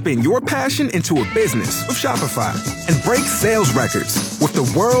Spin your passion into a business with Shopify and break sales records with the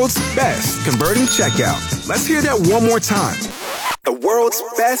world's best converting checkout. Let's hear that one more time. The world's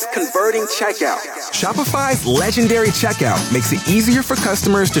best converting checkout. Shopify's legendary checkout makes it easier for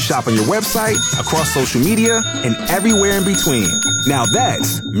customers to shop on your website, across social media, and everywhere in between. Now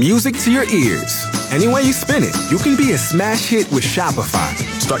that's music to your ears. Any way you spin it, you can be a smash hit with Shopify.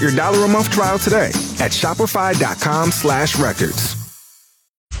 Start your $1 a month trial today at shopify.com/records.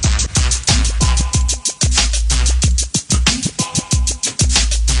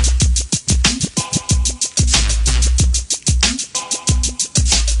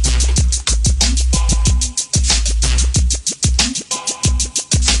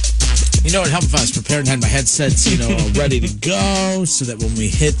 You know, it helped if I was prepared and had my headsets, ready to go so that when we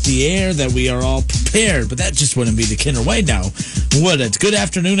hit the air that we are all prepared. But that just wouldn't be the Kinner way now, would it? Good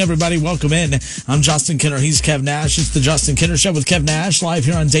afternoon, everybody. Welcome in. I'm Justin Kinner. He's Kev Nash. It's the Justin Kinner Show with Kev Nash live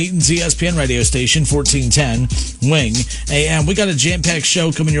here on Dayton's ESPN radio station, 1410 Wing AM. We got a jam-packed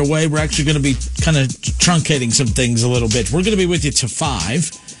show coming your way. We're actually going to be kind of truncating some things a little bit. We're going to be with you till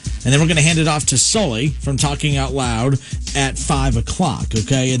 5. And then we're going to hand it off to Sully from Talking Out Loud at 5 o'clock,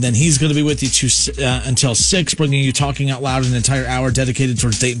 okay? And then he's going to be with you until 6, bringing you Talking Out Loud, an entire hour dedicated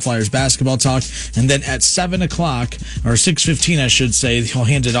towards Dayton Flyers basketball talk. And then at 7 o'clock, or 6:15, I should say, he'll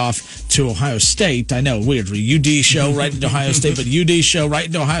hand it off to Ohio State. I know, weird. UD show right into Ohio State, but UD show right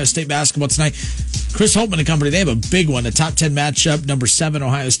into Ohio State basketball tonight. Chris Holtman and company, they have a big one, a top 10 matchup, number 7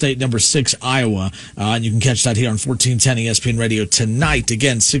 Ohio State, number 6 Iowa. And you can catch that here on 1410 ESPN Radio tonight.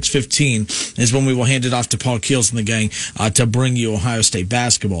 Again, 6:15 is when we will hand it off to Paul Keels and the gang to bring you Ohio State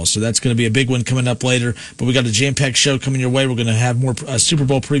basketball. So that's going to be a big one coming up later. But we got a jam-packed show coming your way. We're going to have more Super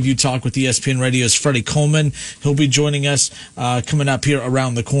Bowl preview talk with ESPN Radio's Freddie Coleman. He'll be joining us coming up here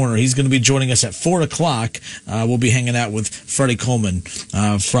around the corner. He's going to be joining us at 4 o'clock. We'll be hanging out with Freddie Coleman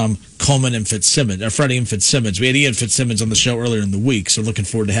from Coleman and Fitzsimmons, or Freddie and Fitzsimmons. We had Ian Fitzsimmons on the show earlier in the week, so looking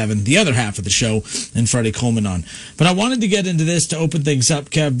forward to having the other half of the show and Freddie Coleman on. But I wanted to get into this to open things up,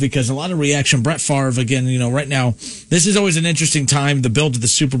 Kev, because a lot of reaction. Brett Favre, again, right now, this is always an interesting time, the build to the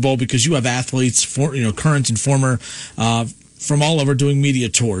Super Bowl, because you have athletes, current and former, from all over doing media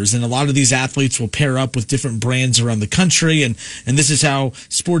tours. And a lot of these athletes will pair up with different brands around the country. And this is how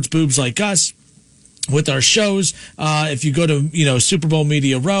sports boobs like us, with our shows, if you go to, Super Bowl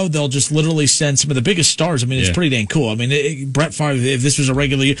Media Row, they'll just literally send some of the biggest stars. I mean, it's pretty dang cool. I mean, Brett Favre, if this was a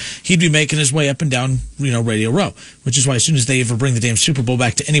regular year, he'd be making his way up and down, Radio Row, which is why as soon as they ever bring the damn Super Bowl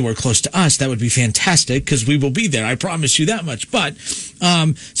back to anywhere close to us, that would be fantastic because we will be there. I promise you that much. But,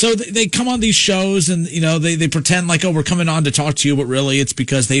 so they come on these shows and, they pretend like, we're coming on to talk to you, but really it's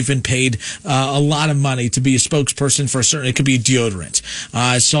because they've been paid a lot of money to be a spokesperson for a certain, it could be a deodorant.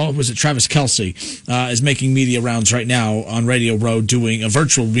 I saw, was it Travis Kelce? Is making media rounds right now on Radio Row, doing a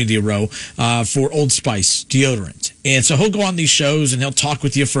virtual media row for Old Spice deodorant. And so he'll go on these shows and he'll talk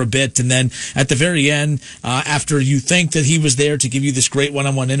with you for a bit. And then at the very end, after you think that he was there to give you this great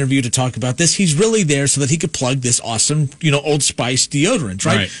one-on-one interview to talk about this, he's really there so that he could plug this awesome, Old Spice deodorant,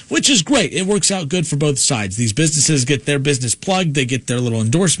 right? Which is great. It works out good for both sides. These businesses get their business plugged. They get their little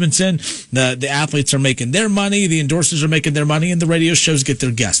endorsements in. The athletes are making their money. The endorsers are making their money. And the radio shows get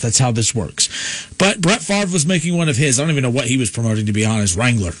their guests. That's how this works. But Brett Favre was making one of his. I don't even know what he was promoting, to be honest.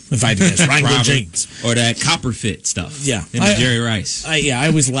 Wrangler, if I had to guess. Wrangler jeans. Or that Copper Fit stuff. Yeah. Jerry Rice. I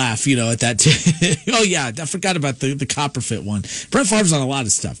always laugh, at that too. Oh, yeah. I forgot about the Copper Fit one. Brett Favre's on a lot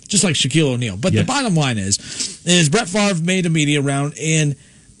of stuff, just like Shaquille O'Neal. But the bottom line is Brett Favre made a media round, and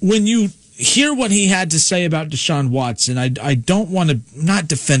when you hear what he had to say about Deshaun Watson, I don't want to, not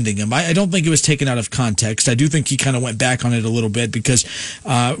defending him. I don't think it was taken out of context. I do think he kind of went back on it a little bit because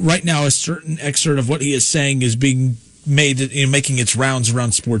right now a certain excerpt of what he is saying is being making its rounds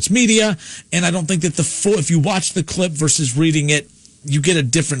around sports media, and I don't think that if you watch the clip versus reading it, you get a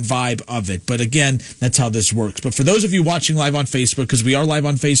different vibe of it. But again, that's how this works. But for those of you watching live on Facebook, because we are live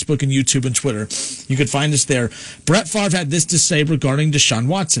on Facebook and YouTube and Twitter, you can find us there. Brett Favre had this to say regarding Deshaun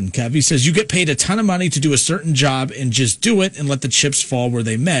Watson, Kev. He says, you get paid a ton of money to do a certain job and just do it and let the chips fall where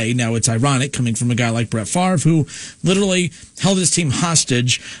they may. Now, it's ironic coming from a guy like Brett Favre, who literally held his team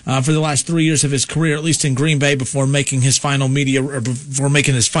hostage for the last 3 years of his career, at least in Green Bay, before making his final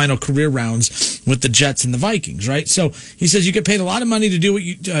career rounds with the Jets and the Vikings, right? So he says you get paid a lot of money to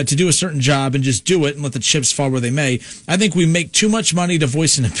do to do a certain job and just do it and let the chips fall where they may. I think we make too much money to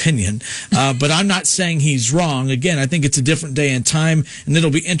voice an opinion, but I'm not saying he's wrong. Again, I think it's a different day and time, and it'll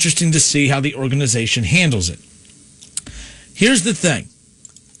be interesting to see how the organization handles it. Here's the thing.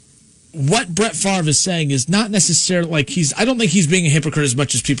 What Brett Favre is saying is not necessarily like I don't think he's being a hypocrite as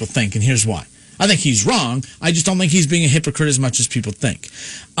much as people think, and here's why. I think he's wrong. I just don't think he's being a hypocrite as much as people think.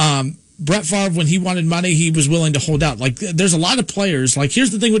 Brett Favre, when he wanted money, he was willing to hold out. Like, there's a lot of players. Like, here's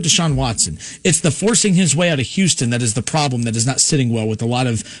the thing with Deshaun Watson. It's the forcing his way out of Houston that is the problem that is not sitting well with a lot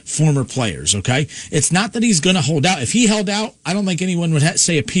of former players, okay? It's not that he's going to hold out. If he held out, I don't think anyone would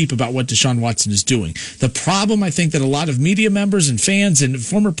say a peep about what Deshaun Watson is doing. The problem I think that a lot of media members and fans and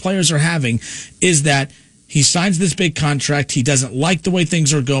former players are having is that he signs this big contract. He doesn't like the way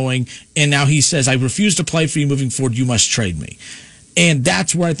things are going. And now he says, I refuse to play for you moving forward. You must trade me. And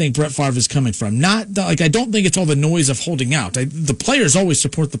that's where I think Brett Favre is coming from. I don't think it's all the noise of holding out. The players always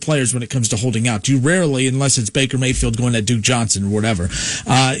support the players when it comes to holding out. You rarely, unless it's Baker Mayfield going at Duke Johnson or whatever,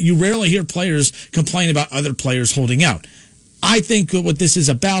 you rarely hear players complain about other players holding out. I think what this is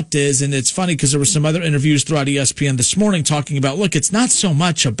about is, and it's funny because there were some other interviews throughout ESPN this morning talking about, look, it's not so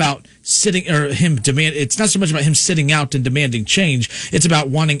much about it's not so much about him sitting out and demanding change. It's about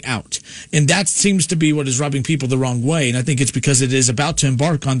wanting out. And that seems to be what is rubbing people the wrong way. And I think it's because it is about to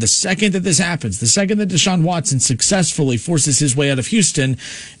embark on the second that this happens, the second that Deshaun Watson successfully forces his way out of Houston,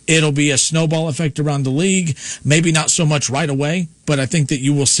 it'll be a snowball effect around the league. Maybe not so much right away, but I think that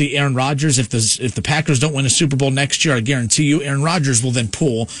you will see Aaron Rodgers. If the Packers don't win a Super Bowl next year, I guarantee you Aaron Rodgers will then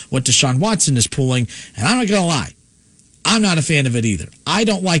pull what Deshaun Watson is pulling. And I'm not going to lie, I'm not a fan of it either. I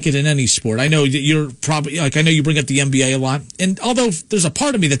don't like it in any sport. I know that you're probably, I know you bring up the NBA a lot. And although there's a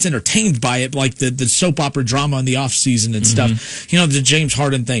part of me that's entertained by it, like the soap opera drama in the off season and stuff, the James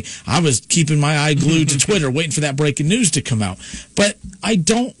Harden thing. I was keeping my eye glued to Twitter waiting for that breaking news to come out. But I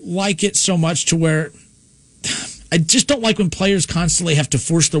don't like it so much to where I just don't like when players constantly have to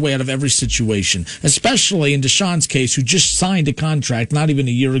force their way out of every situation, especially in Deshaun's case, who just signed a contract not even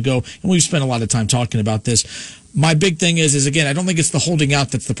a year ago. And we've spent a lot of time talking about this. My big thing is again, I don't think it's the holding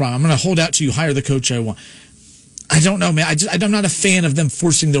out that's the problem. I'm going to hold out till you hire the coach I want. I don't know, man. I'm not a fan of them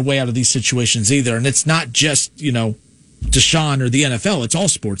forcing their way out of these situations either. And it's not just, Deshaun or the NFL. It's all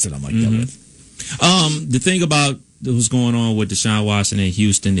sports that I'm like that with. The thing about what's going on with Deshaun Watson in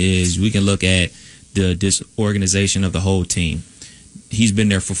Houston is we can look at the disorganization of the whole team. He's been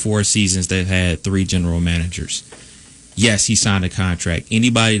there for 4 seasons. They've had 3 general managers. Yes, he signed a contract.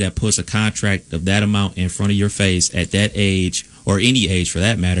 Anybody that puts a contract of that amount in front of your face at that age, or any age for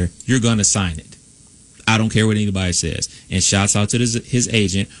that matter, you're going to sign it. I don't care what anybody says. And shouts out to his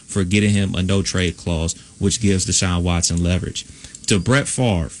agent for getting him a no-trade clause, which gives Deshaun Watson leverage. To Brett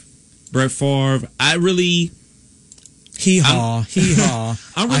Favre, I really... Hee-haw.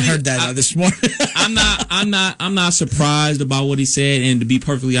 I heard that this morning. I'm not surprised about what he said, and to be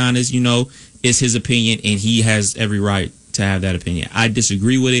perfectly honest, it's his opinion, and he has every right to have that opinion. I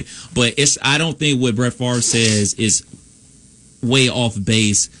disagree with it, but I don't think what Brett Favre says is way off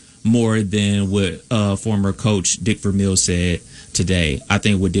base more than what former coach Dick Vermeil said today. I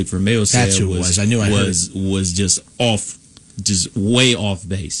think what Dick Vermeil said was just way off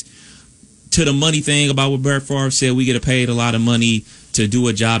base. To the money thing about what Brett Favre said, we get paid a lot of money to do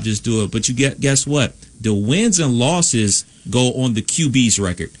a job, just do it. But guess what? The wins and losses go on the QB's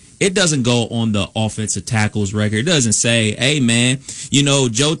record. It doesn't go on the offensive tackles record. It doesn't say, hey, man,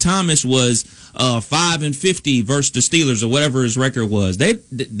 Joe Thomas was 5-50 versus the Steelers or whatever his record was.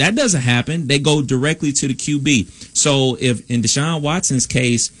 That doesn't happen. They go directly to the QB. So if in Deshaun Watson's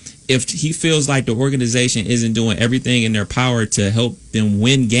case, if he feels like the organization isn't doing everything in their power to help them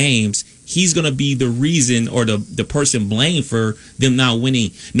win games, he's going to be the reason or the person blamed for them not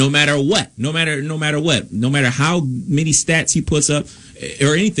winning no matter what. No matter how many stats he puts up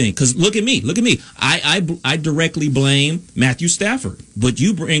or anything. Because look at me. I directly blame Matthew Stafford, but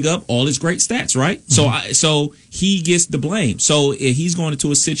you bring up all his great stats, right? Mm-hmm. So he gets the blame. So if he's going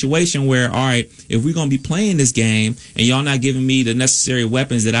into a situation where, all right, if we're going to be playing this game and y'all not giving me the necessary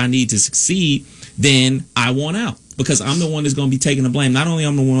weapons that I need to succeed, then I want out. Because I'm the one that's going to be taking the blame. Not only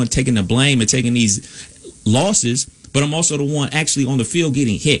am I the one taking the blame and taking these losses, but I'm also the one actually on the field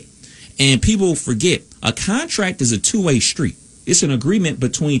getting hit. And people forget, a contract is a two-way street. It's an agreement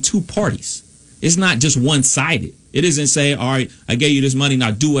between 2 parties. It's not just one-sided. It isn't say, all right, I gave you this money, now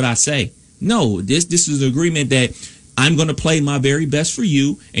do what I say. No, this is an agreement that I'm going to play my very best for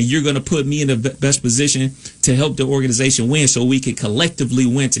you, and you're going to put me in the best position to help the organization win so we can collectively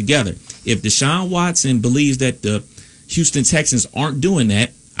win together. If Deshaun Watson believes that the Houston Texans aren't doing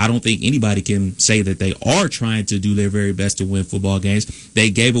that, I don't think anybody can say that they are trying to do their very best to win football games.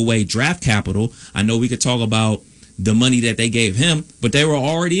 They gave away draft capital. I know we could talk about the money that they gave him, but they were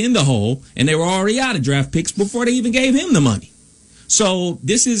already in the hole, and they were already out of draft picks before they even gave him the money. So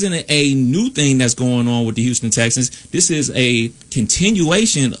this isn't a new thing that's going on with the Houston Texans. This is a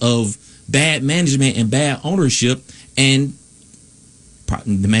continuation of bad management and bad ownership, and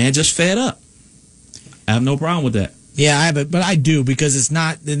the man just fed up. I have no problem with that. Yeah, I have it, but I do because it's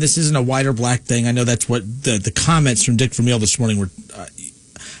not, and this isn't a white or black thing. I know that's what the comments from Dick Vermeil this morning were.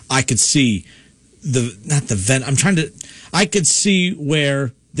 I could see I could see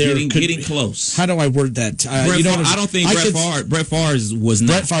where they're getting close. How do I word that? I don't think Brett Favre was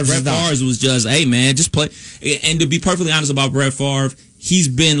not. Brett Favre was just, hey man, just play. And to be perfectly honest about Brett Favre, he's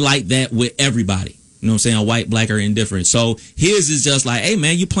been like that with everybody. You know what I'm saying? White, black, or indifferent. So his is just like, hey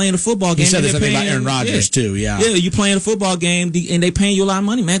man, you playing a football game. He said something about Aaron Rodgers too. Yeah, you playing a football game and they paying you a lot of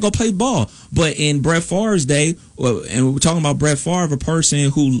money, man. Go play ball. But in Brett Favre's day, and we're talking about Brett Favre, a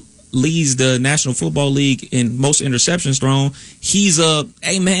person who leads the National Football League in most interceptions thrown. He's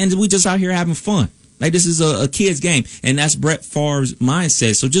hey man, we just out here having fun. Like, this is a kid's game, and that's Brett Favre's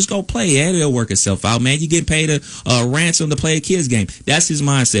mindset. So just go play. Yeah, it'll work itself out, man. You get paid a ransom to play a kid's game. That's his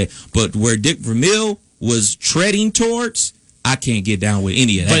mindset. But where Dick Vermeil was treading towards, I can't get down with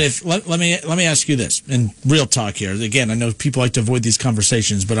any of that. But let me ask you this, and real talk here. Again, I know people like to avoid these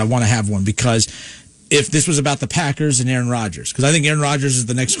conversations, but I want to have one because if this was about the Packers and Aaron Rodgers, because I think Aaron Rodgers is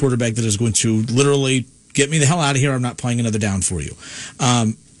the next quarterback that is going to literally get me the hell out of here. I'm not playing another down for you.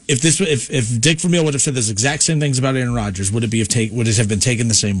 If Dick Vermeil would have said those exact same things about Aaron Rodgers, would it have been taken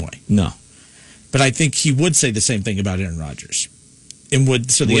the same way? No. But I think he would say the same thing about Aaron Rodgers. And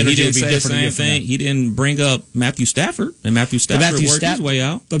the energy would be different. He didn't bring up Matthew Stafford, and Matthew Stafford worked his way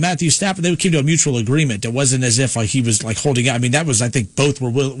out. But Matthew Stafford, they came to a mutual agreement. It wasn't as if he was holding out. I mean, I think both were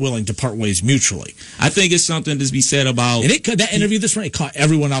willing to part ways mutually. I think it's something to be said about. And that interview this morning, it caught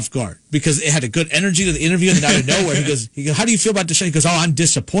everyone off guard because it had a good energy to the interview, and out of nowhere, he goes, how do you feel about Deshaun? He goes, I'm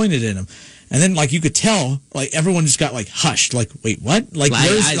disappointed in him. And then, you could tell, everyone just got, hushed. Wait, what?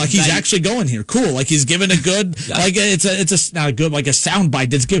 He's actually going here. Cool. He's given a good, it's not a good, a soundbite.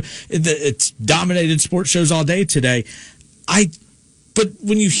 It's dominated sports shows all day today. But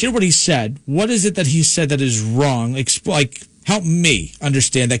when you hear what he said, what is it that he said that is wrong? Help me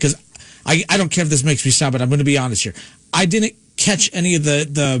understand that, because I don't care if this makes me sound, but I'm going to be honest here. I didn't catch any of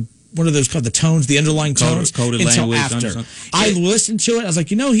the what are those called? The tones, the underlying tones, coded until language, after. I listened to it. I was like,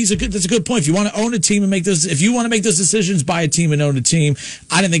 that's a good point. If you want to own a team and make those decisions, buy a team and own a team.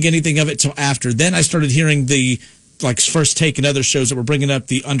 I didn't think anything of it till after. Then I started hearing the First Take and other shows that were bringing up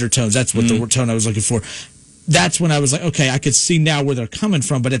the undertones. That's what the tone I was looking for. That's when I was like, okay, I could see now where they're coming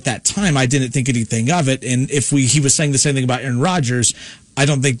from. But at that time, I didn't think anything of it. And if he was saying the same thing about Aaron Rodgers, I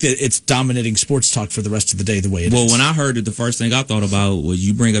don't think that it's dominating sports talk for the rest of the day the way it is. Well, when I heard it, the first thing I thought about was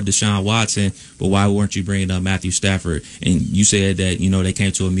you bring up Deshaun Watson, but why weren't you bringing up Matthew Stafford? And you said that, they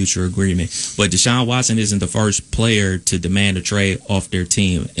came to a mutual agreement. But Deshaun Watson isn't the first player to demand a trade off their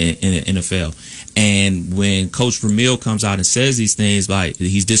team in the NFL. And when Coach Vermeil comes out and says these things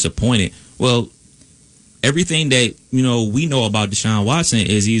he's disappointed, well, everything that, we know about Deshaun Watson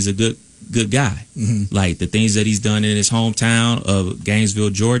is he's a good guy. Mm-hmm. The things that he's done in his hometown of Gainesville,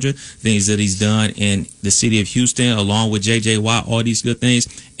 Georgia, things that he's done in the city of Houston, along with J.J. Watt, all these good things.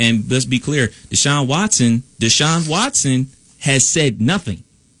 And let's be clear, Deshaun Watson has said nothing.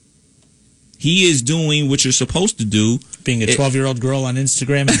 He is doing what you're supposed to do. Being a 12-year-old girl on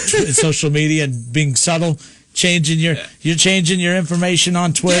Instagram and social media and being subtle. You're changing your information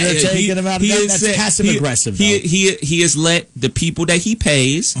on Twitter, taking them out. That's passive aggressive. He has let the people that he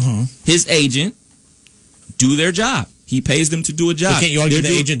pays, his agent, do their job. He pays them to do a job. But can't you argue the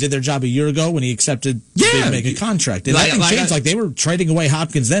agent did their job a year ago when he accepted to make a contract? And that changed. They were trading away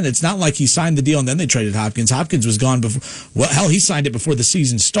Hopkins then. It's not like he signed the deal and then they traded Hopkins. Hopkins was gone before. Well, hell, he signed it before the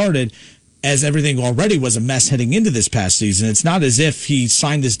season started. As everything already was a mess heading into this past season. It's not as if he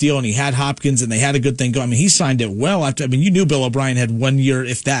signed this deal and he had Hopkins and they had a good thing going. I mean, he signed it well after. You knew Bill O'Brien had 1 year,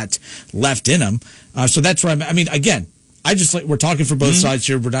 if that, left in him. So that's where again, I just we're talking for both sides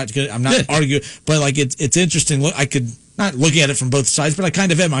here. I'm not arguing, but it's interesting. Look, I could not looking at it from both sides, but I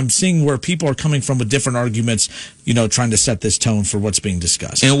kind of am. I'm seeing where people are coming from with different arguments, trying to set this tone for what's being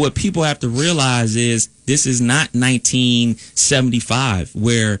discussed. And what people have to realize is this is not 1975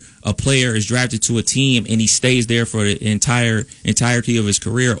 where a player is drafted to a team and he stays there for the entirety of his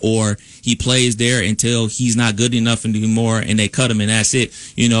career, or he plays there until he's not good enough anymore and they cut him and that's it.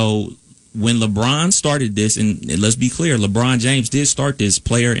 When LeBron started this, and let's be clear, LeBron James did start this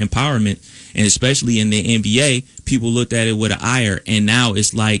player empowerment, and especially in the NBA, people looked at it with an ire, and now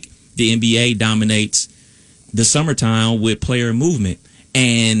it's like the NBA dominates the summertime with player movement.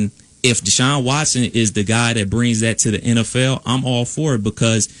 And if Deshaun Watson is the guy that brings that to the NFL, I'm all for it,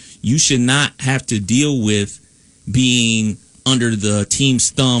 because you should not have to deal with being under the team's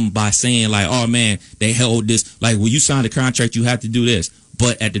thumb by saying oh man, they held this, when you sign the contract, you have to do this.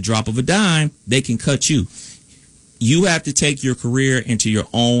 But at the drop of a dime, they can cut you. You have to take your career into your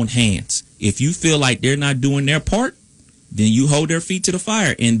own hands. if you feel like they're not doing their part, then you hold their feet to the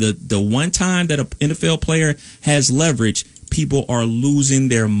fire. And the one time that an NFL player has leverage, people are losing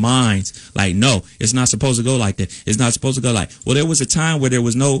their minds. Like, no, it's not supposed to go like that. It's not supposed to go like, well, there was a time where there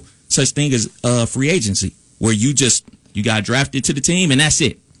was no such thing as free agency, where you got drafted to the team and that's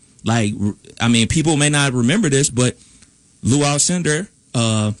it. Like, I mean, people may not remember this, but Lou Alcindor,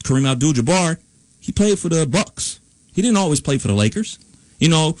 Kareem Abdul-Jabbar, he played for the Bucks. He didn't always play for the Lakers.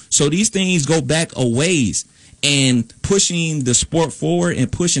 So these things go back a ways. And pushing the sport forward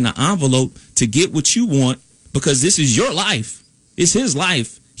and pushing the envelope to get what you want, because this is your life. It's his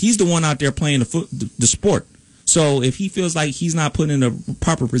life. He's the one out there playing the sport. So if he feels like he's not put in a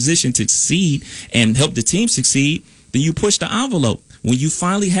proper position to succeed and help the team succeed, then you push the envelope. When you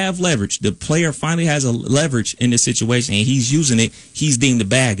finally have leverage, the player finally has a leverage in this situation and he's using it, he's deemed the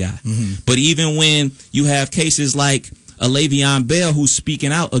bad guy. Mm-hmm. But even when you have cases like a Le'Veon Bell who's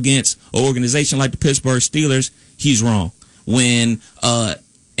speaking out against an organization like the Pittsburgh Steelers, he's wrong. When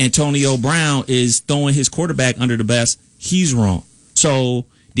Antonio Brown is throwing his quarterback under the bus, he's wrong. So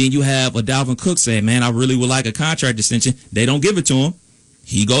then you have a Dalvin Cook saying, man, I really would like a contract extension. They don't give it to him.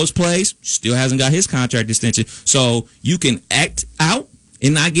 He goes, plays, still hasn't got his contract extension. So you can act out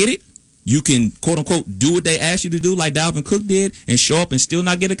and not get it. You can, quote unquote, do what they ask you to do like Dalvin Cook did and show up and still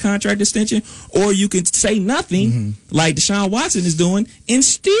not get a contract extension. Or you can say nothing like Deshaun Watson is doing and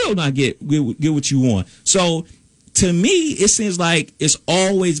still not get what you want. So to me, it seems like it's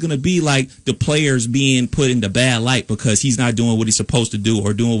always going to be like the players being put in the bad light because he's not doing what he's supposed to do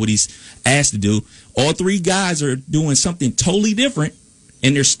or doing what he's asked to do. All three guys are doing something totally different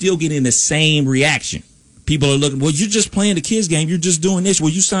and they're still getting the same reaction. People are looking, well, you're just playing the kids game. You're just doing this.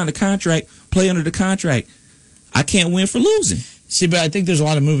 Well, you signed a contract, play under the contract. I can't win for losing. See, but I think there's a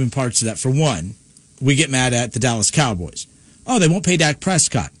lot of moving parts to that. For one, we get mad at the Dallas Cowboys. Oh, they won't pay Dak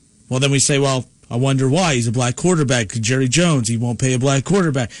Prescott. Well, then we say, well, I wonder why. He's a black quarterback. Jerry Jones, he won't pay a black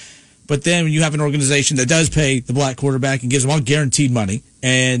quarterback. But then you have an organization that does pay the black quarterback and gives him all guaranteed money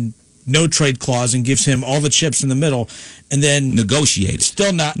and no trade clause and gives him all the chips in the middle, and then negotiated.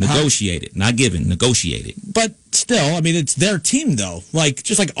 Still not negotiated, not given, negotiated. But still, I mean, it's their team though. Like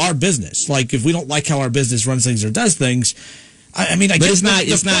just like our business. Like if we don't like how our business runs things or does things, I mean, I but guess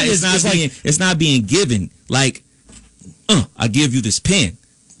it's not being given. Like, I give you this pen.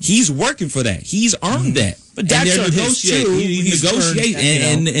 He's working for that. He's earned that. But Dax earned his too. He negotiate,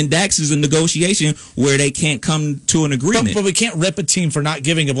 and Dax is a negotiation where they can't come to an agreement. But we can't rip a team for not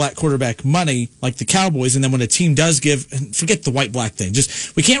giving a black quarterback money like the Cowboys, and then when a team does give, forget the white-black thing.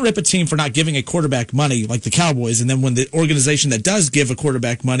 Just we can't rip a team for not giving a quarterback money like the Cowboys, and then when the organization that does give a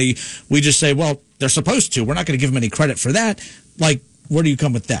quarterback money, we just say, well, they're supposed to. We're not going to give them any credit for that. Like, where do you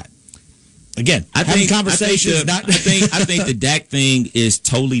come with that? Again, I think the Dak thing is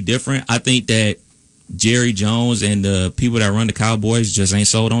totally different. I think that Jerry Jones and the people that run the Cowboys just ain't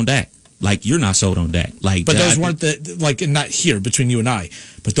sold on Dak. Like, you're not sold on Dak. Like, but those weren't not here between you and I,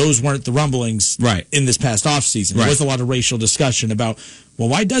 but those weren't the rumblings right in this past offseason. There was a lot of racial discussion about, well,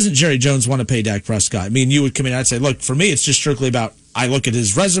 why doesn't Jerry Jones want to pay Dak Prescott? I mean, you would come in and I'd say, look, for me, it's just strictly about, I look at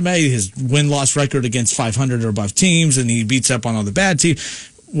his resume, his win-loss record against 500 or above teams, and he beats up on all the bad teams.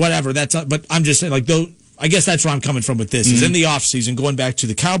 Whatever, but I'm just saying, like, though, I guess that's where I'm coming from with this, is in the offseason, going back to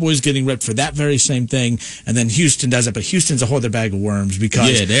the Cowboys getting ripped for that very same thing, and then Houston does it, but Houston's a whole other bag of worms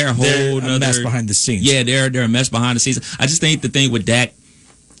because they're a mess behind the scenes. Yeah, they're a mess behind the scenes. I just think the thing with Dak,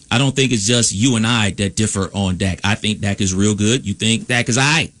 I don't think it's just you and I that differ on Dak. I think Dak is real good. You think Dak is all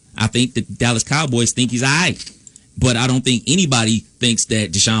right. I think the Dallas Cowboys think he's all right. But I don't think anybody thinks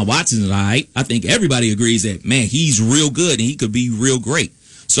that Deshaun Watson is all right. I think everybody agrees that, man, he's real good and he could be real great.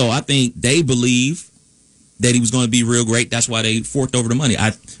 So I think they believe that he was going to be real great. That's why they forked over the money.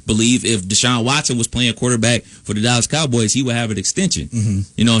 I believe if Deshaun Watson was playing quarterback for the Dallas Cowboys, he would have an extension. Mm-hmm.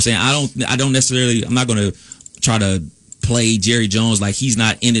 You know what I'm saying? I don't necessarily, I'm not going to try to play Jerry Jones like he's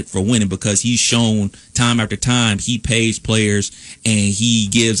not in it for winning, because he's shown time after time he pays players and he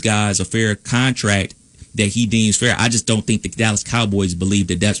gives guys a fair contract that he deems fair. I just don't think the Dallas Cowboys believe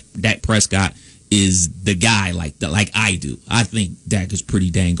that Dak Prescott is the guy like I do. I think Dak is pretty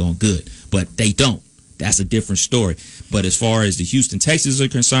dang on good, but they don't. That's a different story. But as far as the Houston Texans are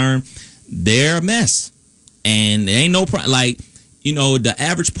concerned, they're a mess, and there ain't no like, you know, the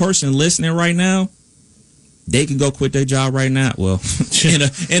average person listening right now, they can go quit their job right now. Well, in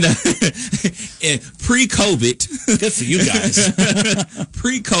pre-COVID, good for you guys.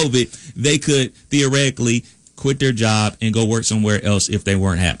 Pre-COVID, they could theoretically quit their job and go work somewhere else if they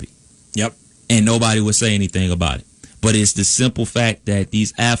weren't happy. Yep. And nobody would say anything about it. But it's the simple fact that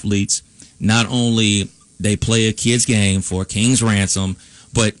these athletes, not only they play a kid's game for a king's ransom,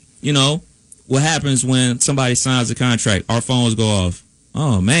 but, you know, what happens when somebody signs a contract? Our phones go off.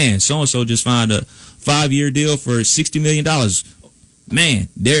 Oh, man, so-and-so just signed a 5-year deal for $60 million. Man,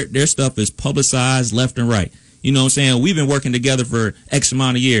 their stuff is publicized left and right. You know what I'm saying? We've been working together for X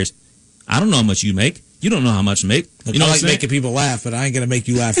amount of years. I don't know how much you make. You don't know how much I make. Look, I like making people laugh, but I ain't going to make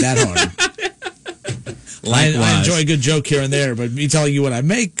you laugh that hard. I enjoy a good joke here and there, but me telling you what I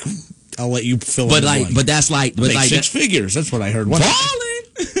make, I'll let you fill in. But that's like, but like six figures. That's what I heard. Balling.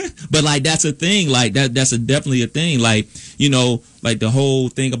 But like that's a thing. Like that's definitely a thing. Like, you know, like the whole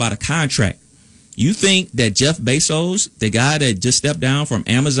thing about a contract. You think that Jeff Bezos, the guy that just stepped down from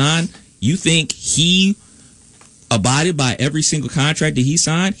Amazon, you think he abided by every single contract that he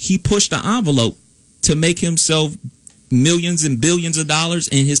signed? He pushed the envelope to make himself millions and billions of dollars,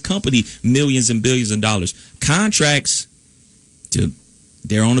 and his company millions and billions of dollars. Contracts,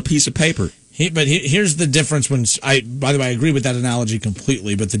 they're on a piece of paper. But here's the difference. By the way, I agree with that analogy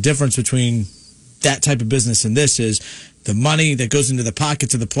completely. But the difference between that type of business and this is the money that goes into the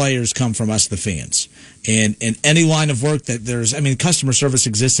pockets of the players come from us, the fans. And in any line of work that customer service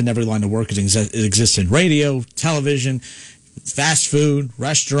exists in every line of work. It exists in radio, television, fast food,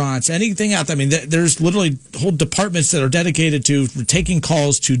 restaurants, anything out there. I mean, there's literally whole departments that are dedicated to taking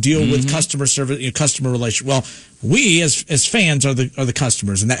calls to deal with customer service, customer relation. Well, we as fans are the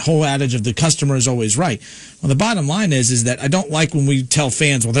customers, and that whole adage of the customer is always right. Well, the bottom line is that I don't like when we tell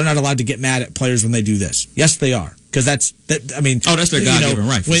fans, well, they're not allowed to get mad at players when they do this. Yes, they are. Because that's their God-given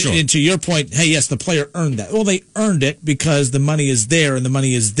right, for sure. And to your point, hey, yes, the player earned that. Well, they earned it because the money is there, and the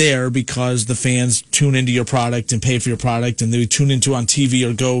money is there because the fans tune into your product and pay for your product, and they tune into on TV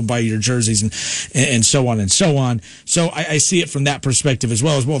or go buy your jerseys and so on and so on. So I see it from that perspective as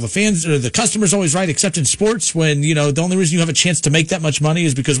well. The fans or the customer's always right, except in sports when, the only reason you have a chance to make that much money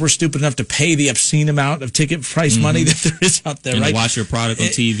is because we're stupid enough to pay the obscene amount of ticket price money that there is out there, and right? To watch your product on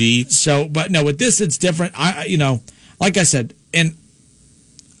TV. So, but no, with this, it's different. Like I said, and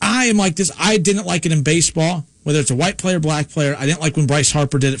I am like this. I didn't like it in baseball, whether it's a white player, black player. I didn't like when Bryce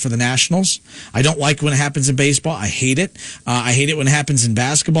Harper did it for the Nationals. I don't like when it happens in baseball. I hate it. I hate it when it happens in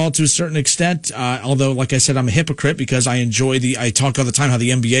basketball to a certain extent. Although, like I said, I'm a hypocrite because I talk all the time how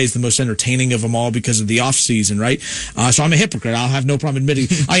the NBA is the most entertaining of them all because of the off season, right? So I'm a hypocrite. I'll have no problem admitting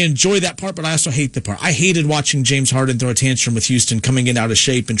I enjoy that part, but I also hate the part. I hated watching James Harden throw a tantrum with Houston coming in out of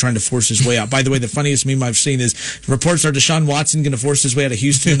shape and trying to force his way out. By the way, the funniest meme I've seen is reports are Deshaun Watson going to force his way out of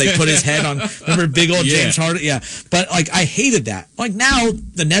Houston. And they put his head on, remember big old James Harden? Yeah. But I hated that. Now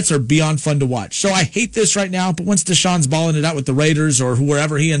the Nets are beyond fun to watch. So I hate this right now, but once Deshaun's balling it out with the Raiders or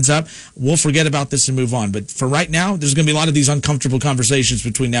wherever he ends up, we'll forget about this and move on. But for right now, there's going to be a lot of these uncomfortable conversations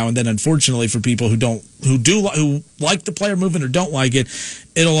between now and then. Unfortunately, for people who like the player movement or don't like it,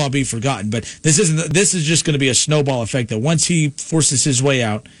 it'll all be forgotten. But this is just going to be a snowball effect that once he forces his way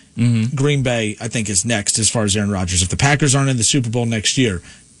out, Green Bay, I think, is next as far as Aaron Rodgers. If the Packers aren't in the Super Bowl next year,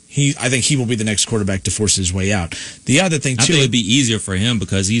 I think he will be the next quarterback to force his way out. The other thing, too, I think it'd be easier for him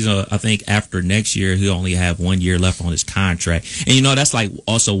because I think after next year, he'll only have 1 year left on his contract. And, that's like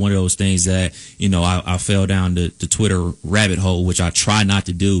also one of those things that, I fell down the Twitter rabbit hole, which I try not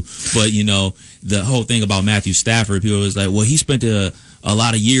to do. But, the whole thing about Matthew Stafford, people was like, well, he spent a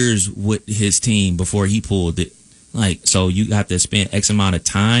lot of years with his team before he pulled it. So you have to spend X amount of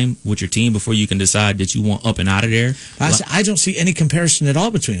time with your team before you can decide that you want up and out of there. I don't see any comparison at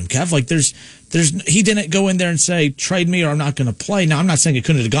all between them, Kev. He didn't go in there and say, trade me or I'm not going to play. Now, I'm not saying it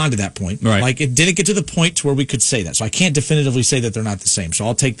couldn't have gone to that point. Right. It didn't get to the point to where we could say that. So I can't definitively say that they're not the same. So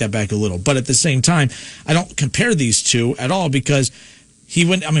I'll take that back a little. But at the same time, I don't compare these two at all because we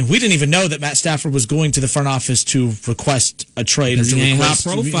didn't even know that Matt Stafford was going to the front office to request a trade. Because he ain't high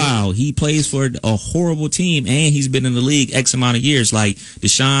profile. He plays for a horrible team, and he's been in the league X amount of years.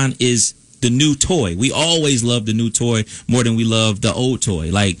 Deshaun is the new toy. We always love the new toy more than we love the old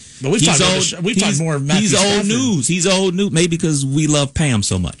toy. But we've talked more of Matthew Stafford. He's old news. He's old news. Maybe because we love Pam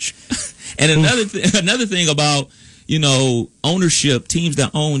so much. And another thing about ownership, teams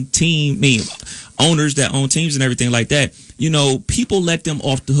that own owners that own teams and everything like that. People let them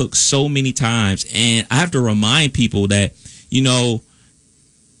off the hook so many times. And I have to remind people that,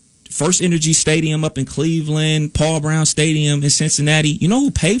 First Energy Stadium up in Cleveland, Paul Brown Stadium in Cincinnati, you know who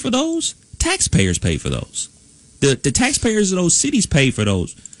paid for those? Taxpayers pay for those. The taxpayers of those cities pay for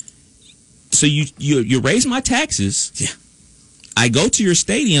those. So you raise my taxes. Yeah. I go to your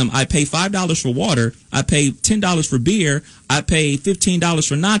stadium, I pay $5 for water, I pay $10 for beer, I pay $15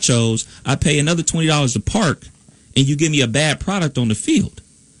 for nachos, I pay another $20 to park, and you give me a bad product on the field.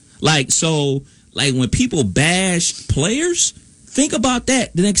 When people bash players, Think about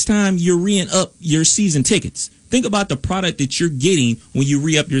that the next time you're re-ing up your season tickets. Think about the product that you're getting when you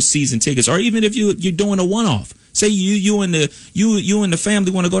re-up your season tickets, or even if you're doing a one-off. Say you and the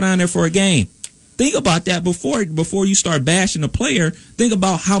family want to go down there for a game. Think about that before you start bashing the player. Think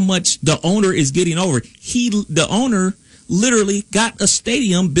about how much the owner is getting over. The owner literally got a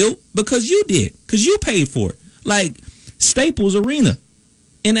stadium built because you did, because you paid for it. Like Staples Arena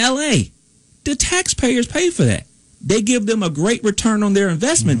in L.A., the taxpayers pay for that. They give them a great return on their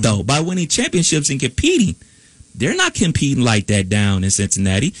investment, though, by winning championships and competing. They're not competing like that down in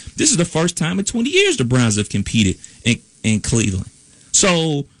Cincinnati. This is the first time in 20 years the Browns have competed in Cleveland.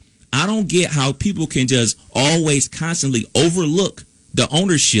 So I don't get how people can just always constantly overlook the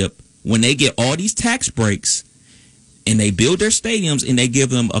ownership when they get all these tax breaks and they build their stadiums and they give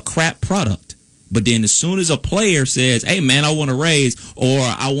them a crap product. But then as soon as a player says, hey, man, I want to raise, or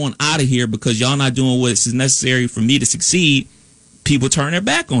I want out of here because y'all not doing what's necessary for me to succeed, people turn their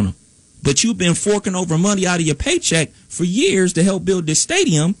back on them. But you've been forking over money out of your paycheck for years to help build this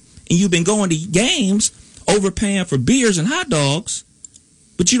stadium, and you've been going to games, overpaying for beers and hot dogs,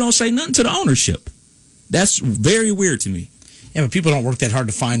 but you don't say nothing to the ownership. That's very weird to me. Yeah, but people don't work that hard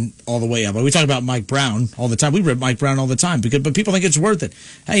to find all the way up. We talk about Mike Brown all the time. We rip Mike Brown all the time, but people think it's worth it.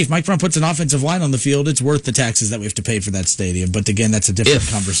 Hey, if Mike Brown puts an offensive line on the field, it's worth the taxes that we have to pay for that stadium. But again, that's a different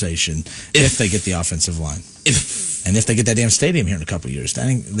conversation if they get the offensive line. And if they get that damn stadium here in a couple of years.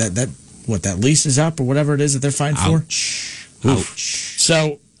 That lease is up or whatever it is that they're fighting for. Ouch.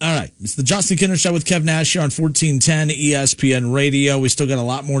 So, all right. It's the Justin Kinner Show with Kev Nash here on 1410 ESPN Radio. We still got a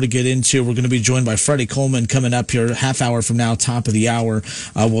lot more to get into. We're going to be joined by Freddie Coleman coming up here half hour from now, top of the hour.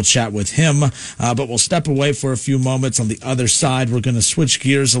 We'll chat with him, but we'll step away for a few moments. On the other side, we're going to switch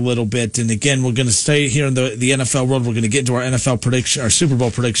gears a little bit. And again, we're going to stay here in the NFL world. We're going to get into our NFL prediction, our Super Bowl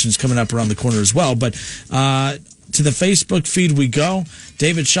predictions coming up around the corner as well. But, to the Facebook feed we go.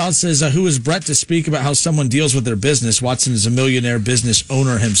 David Shaw says, who is Brett to speak about how someone deals with their business? Watson is a millionaire business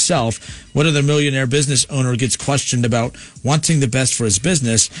owner himself. What other millionaire business owner gets questioned about wanting the best for his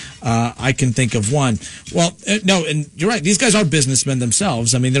business? I can think of one. Well, no, and you're right. These guys are businessmen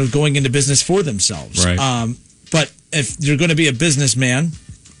themselves. I mean, they're going into business for themselves. Right. But if you're going to be a businessman,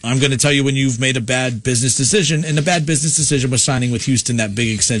 I'm going to tell you when you've made a bad business decision, and the bad business decision was signing with Houston, that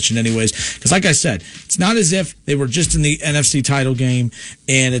big extension anyways. Because like I said, it's not as if they were just in the NFC title game,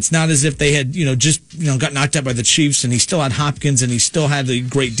 and it's not as if they had, got knocked out by the Chiefs, and he still had Hopkins, and he still had the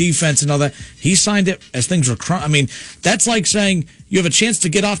great defense and all that. He signed it as things were that's like saying you have a chance to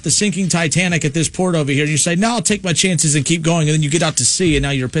get off the sinking Titanic at this port over here, and you say, no, I'll take my chances and keep going, and then you get out to sea, and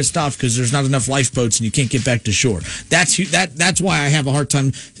now you're pissed off because there's not enough lifeboats and you can't get back to shore. That's why I have a hard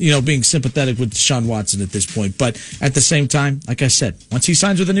time, being sympathetic with Deshaun Watson at this point. But at the same time, like I said, once he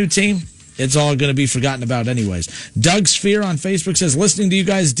signs with a new team, it's all going to be forgotten about anyways. Doug Sphere on Facebook says, listening to you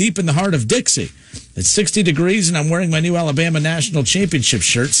guys deep in the heart of Dixie. It's 60 degrees, and I'm wearing my new Alabama National Championship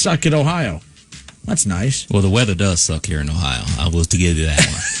shirt. Suck it, Ohio. That's nice. Well, the weather does suck here in Ohio. I will to give you that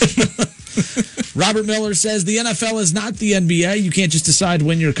one. Robert Miller says, the NFL is not the NBA. You can't just decide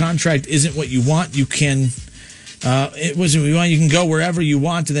when your contract isn't what you want. You can... you can go wherever you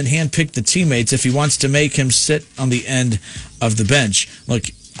want and then handpick the teammates if he wants to make him sit on the end of the bench. Look,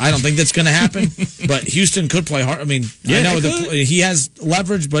 I don't think that's going to happen, but Houston could play hard. I mean, I know he has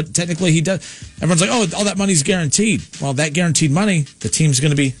leverage, but technically he does. Everyone's like, all that money's guaranteed. Well, that guaranteed money, the team's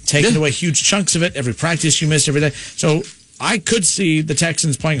going to be taking away huge chunks of it every practice you miss every day. So I could see the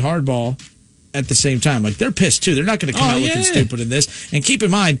Texans playing hardball at the same time. Like, they're pissed, too. They're not going to come out looking stupid in this. And keep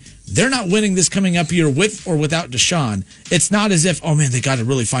in mind, they're not winning this coming up year with or without Deshaun. It's not as if, they got to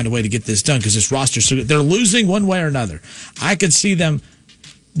really find a way to get this done because this roster's so good. They're losing one way or another. I could see them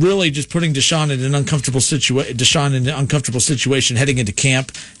really just putting Deshaun in an uncomfortable situation heading into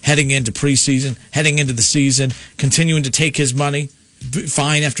camp, heading into preseason, heading into the season, continuing to take his money,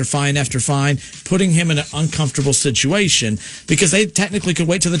 fine after fine after fine, putting him in an uncomfortable situation because they technically could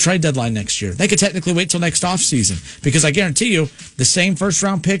wait till the trade deadline next year. They could technically wait till next offseason because I guarantee you the same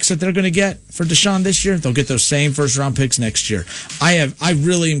first-round picks that they're going to get for Deshaun this year, they'll get those same first-round picks next year. I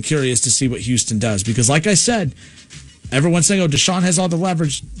really am curious to see what Houston does because, like I said, everyone's saying, Deshaun has all the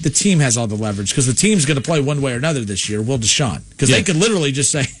leverage. The team has all the leverage because the team's going to play one way or another this year. Will Deshaun? Because they could literally just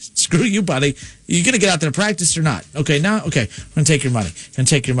say, screw you, buddy. You're going to get out there and practice or not? Okay, now, we're going to take your money.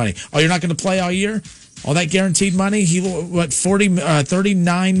 Oh, you're not going to play all year? All that guaranteed money? He,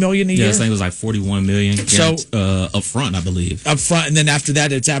 $39 million a year? Yeah, I think it was like $41 million up front, I believe. Up front, and then after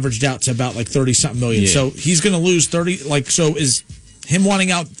that, it's averaged out to about like 30-something million. Yeah. So he's going to lose 30, so is him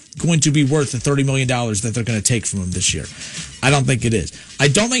wanting out going to be worth the $30 million that they're going to take from him this year? I don't think it is. I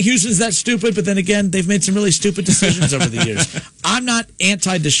don't think Houston's that stupid, but then again, they've made some really stupid decisions over the years. I'm not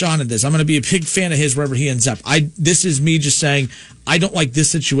anti-Deshaun in this. I'm going to be a big fan of his wherever he ends up. This is me just saying I don't like this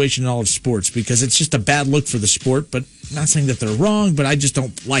situation in all of sports because it's just a bad look for the sport, but I'm not saying that they're wrong, but I just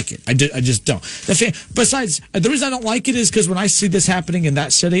don't like it. I just don't. Besides, the reason I don't like it is because when I see this happening in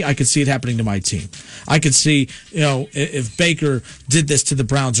that city, I could see it happening to my team. I could see, if Baker did this to the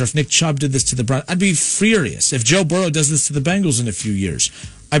Browns or if Nick Chubb did this to the Browns, I'd be furious. If Joe Burrow does this to the Bengals in a few years,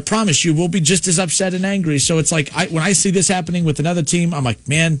 I promise you we'll be just as upset and angry. So it's like when I see this happening with another team, I'm like,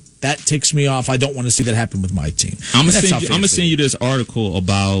 man, that ticks me off. I don't want to see that happen with my team. I'm gonna send you this article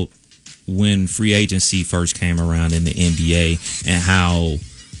about when free agency first came around in the NBA and how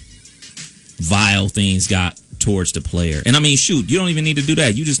vile things got towards the player. And I mean, shoot, you don't even need to do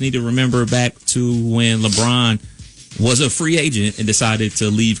that. You just need to remember back to when LeBron was a free agent and decided to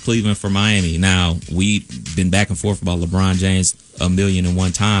leave Cleveland for Miami. Now, we've been back and forth about LeBron James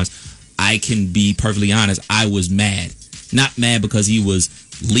 1,000,001 times. I can be perfectly honest. I was mad. Not mad because he was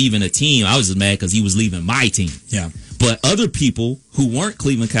leaving a team. I was just mad because he was leaving my team. Yeah. But other people who weren't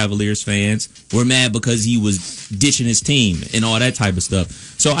Cleveland Cavaliers fans were mad because he was ditching his team and all that type of stuff.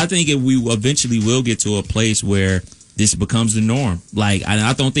 So I think we eventually will get to a place where this becomes the norm. Like,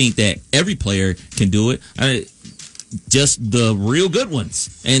 I don't think that every player can do it. Just the real good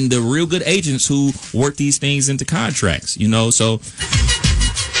ones and the real good agents who work these things into contracts, so.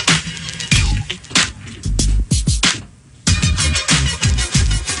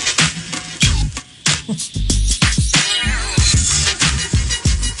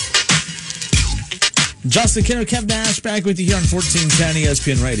 Justin Kinner, Kev Nash, back with you here on 1410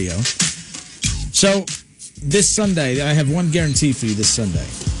 ESPN Radio. So, this Sunday, I have one guarantee for you this Sunday.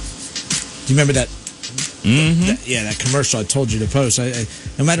 Do you remember that? Mm-hmm. That commercial I told you to post.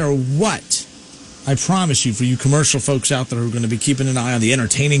 No matter what, I promise you, for you commercial folks out there who are going to be keeping an eye on the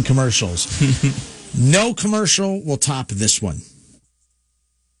entertaining commercials, no commercial will top this one.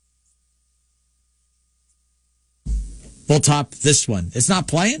 Will top this one. It's not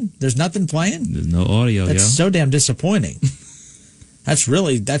playing. There's nothing playing. There's no audio. That's so damn disappointing. That's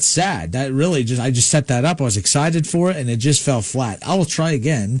sad. I just set that up. I was excited for it, and it just fell flat. I will try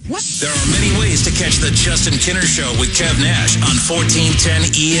again. What? There are many ways to catch the Justin Kinner Show with Kev Nash on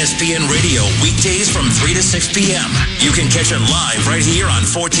 1410 ESPN Radio, weekdays from 3 to 6 p.m. You can catch it live right here on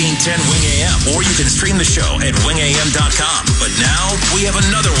 1410 Wing AM, or you can stream the show at wingam.com. But now, we have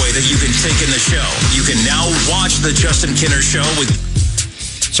another way that you can take in the show. You can now watch the Justin Kinner Show with...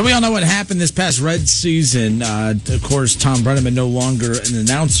 So we all know what happened this past Reds season. Of course, Tom Brenneman no longer an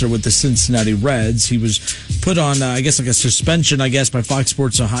announcer with the Cincinnati Reds. He was put on, like a suspension, by Fox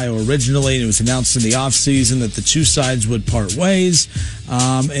Sports Ohio originally, and it was announced in the offseason that the two sides would part ways.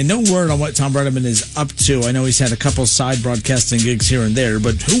 And no word on what Tom Brenneman is up to. I know he's had a couple side broadcasting gigs here and there,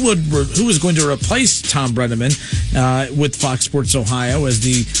 but who is going to replace Tom Brenneman with Fox Sports Ohio as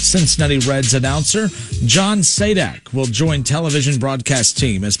the Cincinnati Reds announcer? John Sadak will join television broadcast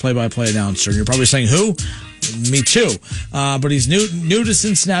team as play-by-play announcer. And you're probably saying, who? Me too. But he's new to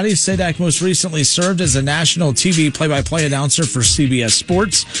Cincinnati. Sadak most recently served as a national TV play-by-play announcer for CBS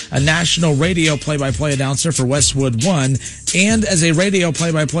Sports, a national radio play-by-play announcer for Westwood One, and as a radio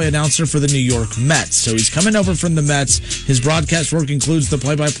play-by-play announcer for the New York Mets. So he's coming over from the Mets. His broadcast work includes the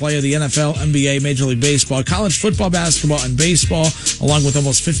play-by-play of the NFL, NBA, Major League Baseball, college football, basketball, and baseball, along with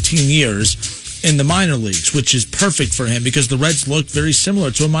almost 15 years in the minor leagues, which is perfect for him because the Reds look very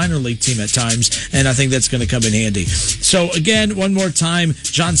similar to a minor league team at times, and I think that's going to come in handy. So again, one more time,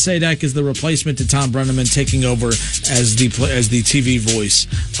 John Sadak is the replacement to Tom Brenneman, taking over as the TV voice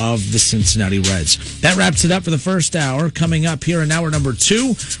of the Cincinnati Reds. That wraps it up for the first hour. Coming up here in hour number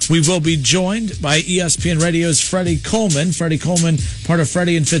 2, we will be joined by ESPN Radio's Freddie Coleman. Freddie Coleman, part of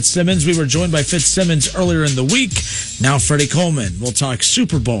Freddie and Fitzsimmons. We were joined by Fitzsimmons earlier in the week. Now Freddie Coleman will talk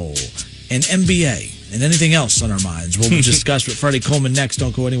Super Bowl and NBA and anything else on our minds. We'll discuss with Freddie Coleman next.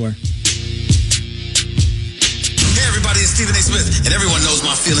 Don't go anywhere. Hey everybody, it's Stephen A. Smith, and everyone knows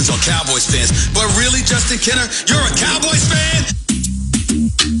my feelings on Cowboys fans. But really, Justin Kinner, you're a Cowboys fan?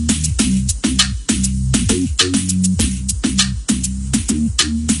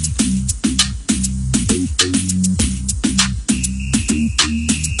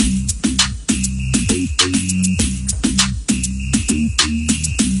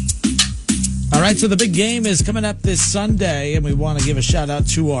 All right, so the big game is coming up this Sunday, and we want to give a shout-out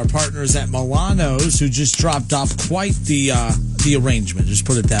to our partners at Milano's, who just dropped off quite the arrangement, just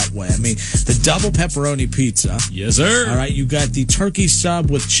put it that way. I mean, the double pepperoni pizza. Yes, sir. All right, you got the turkey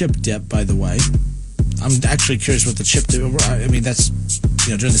sub with chip dip, by the way. I'm actually curious what the chip. I mean, that's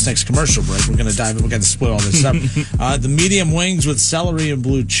during this next commercial break, we're going to dive in. We're going to split all this up. The medium wings with celery and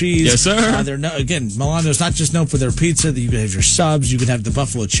blue cheese. Yes, sir. Again, Milano's not just known for their pizza. You can have your subs. You can have the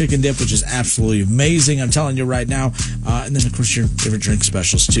buffalo chicken dip, which is absolutely amazing. I'm telling you right now. And then, of course, your favorite drink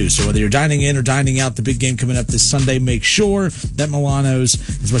specials, too. So whether you're dining in or dining out, the big game coming up this Sunday, make sure that Milano's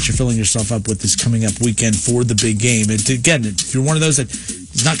is what you're filling yourself up with this coming up weekend for the big game. And again, if you're one of those that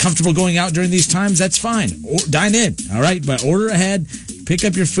is not comfortable going out during these times, that's fine. Or dine in, all right? But order ahead, pick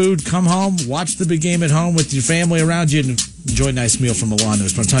up your food, come home, watch the big game at home with your family around you, and enjoy a nice meal from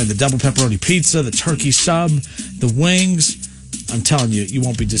Milano's. But I'm telling you, the double pepperoni pizza, the turkey sub, the wings, I'm telling you, you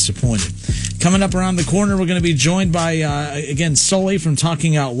won't be disappointed. Coming up around the corner, we're going to be joined by, again, Sully from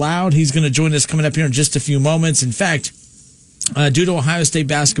Talking Out Loud. He's going to join us coming up here in just a few moments. In fact, due to Ohio State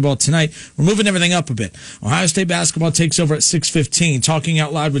basketball tonight, we're moving everything up a bit. Ohio State basketball takes over at 6:15. Talking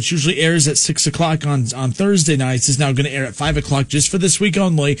Out Loud, which usually airs at 6 o'clock on Thursday nights, is now going to air at 5 o'clock just for this week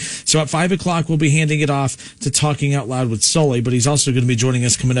only. So at 5 o'clock, we'll be handing it off to Talking Out Loud with Sully, but he's also going to be joining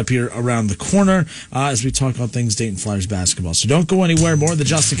us coming up here around the corner as we talk all things Dayton Flyers basketball. So don't go anywhere. More of the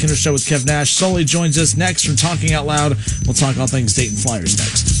Justin Kinner Show with Kev Nash. Sully joins us next from Talking Out Loud. We'll talk all things Dayton Flyers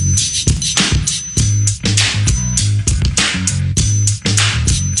next.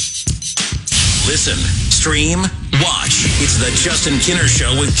 Listen, stream, watch. It's the Justin Kinner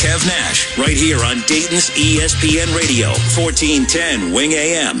Show with Kev Nash, right here on Dayton's ESPN Radio, 1410 Wing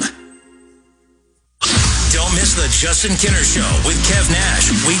AM. Don't miss the Justin Kinner Show with Kev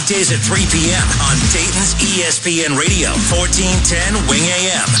Nash, weekdays at 3 p.m. on Dayton's ESPN Radio, 1410 Wing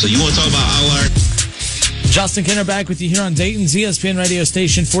AM. So you want to talk about outlier? Justin Kinner back with you here on Dayton's ESPN radio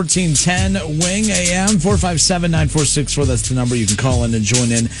station, 1410 Wing AM, 457-9464. That's the number you can call in and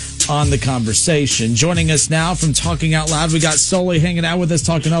join in on the conversation. Joining us now from Talking Out Loud, we got Sully hanging out with us,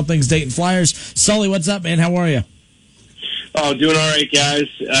 talking all things Dayton Flyers. Sully, what's up, man? How are you? Oh, doing all right, guys.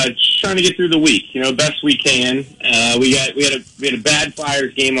 Just trying to get through the week, best we can. We had a bad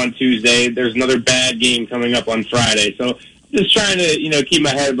Flyers game on Tuesday. There's another bad game coming up on Friday. So just trying to, keep my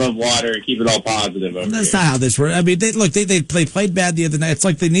head above water and keep it all positive. That's not how this works. I mean, they played bad the other night. It's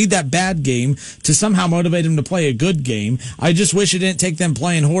like they need that bad game to somehow motivate them to play a good game. I just wish it didn't take them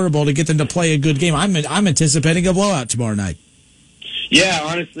playing horrible to get them to play a good game. I'm anticipating a blowout tomorrow night. Yeah,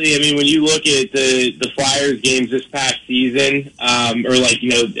 honestly, I mean, when you look at the Flyers games this past season, or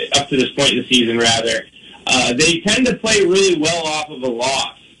up to this point in the season, rather, they tend to play really well off of a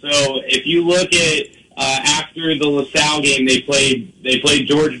loss. So if you look at after the LaSalle game, they played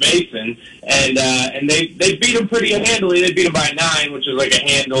George Mason, and they beat them pretty handily. They beat them by 9, which is like a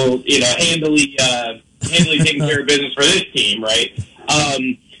handily taking care of business for this team, right?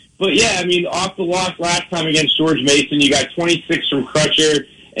 But yeah, I mean, off the loss last time against George Mason, you got 26 from Crutcher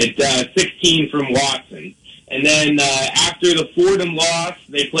and 16 from Watson. And then after the Fordham loss,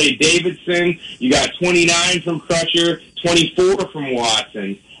 they played Davidson. You got 29 from Crutcher, 24 from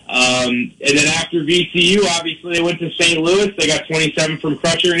Watson. And then after VCU, obviously, they went to St. Louis. They got 27 from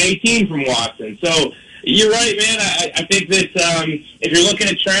Crutcher and 18 from Watson. So you're right, man. I think that if you're looking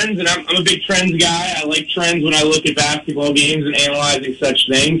at trends, and I'm a big trends guy, I like trends when I look at basketball games and analyzing such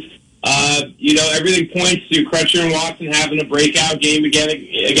things. Everything points to Crutcher and Watson having a breakout game again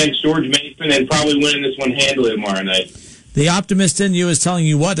against George Mason and probably winning this one handily tomorrow night. The optimist in you is telling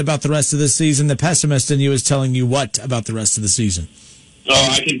you what about the rest of the season? The pessimist in you is telling you what about the rest of the season? Oh,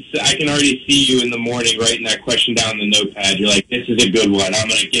 I can already see you in the morning writing that question down in the notepad. You're like, this is a good one. I'm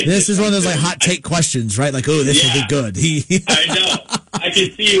going to get this. This is one of those hot take questions, right? Like, oh, this will be good. I know. I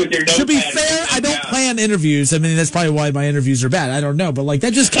can see you with your notepad. To be fair, I don't plan interviews. I mean, that's probably why my interviews are bad. I don't know. But,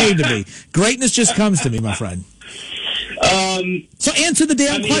 that just came to me. Greatness just comes to me, my friend. So answer the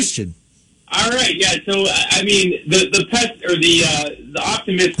damn question. All right, yeah. So I mean, the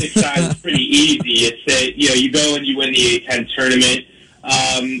optimistic side is pretty easy. It's that you go and you win the A-10 tournament.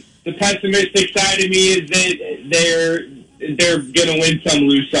 The pessimistic side of me is that they're going to win some,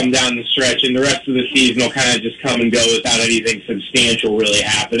 lose some down the stretch, and the rest of the season will kind of just come and go without anything substantial really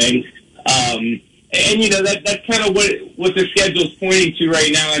happening. That's kind of what the schedule's pointing to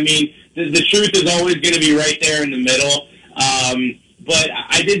right now. I mean, the truth is always going to be right there in the middle. But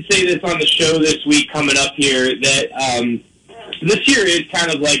I did say this on the show this week coming up here that this year is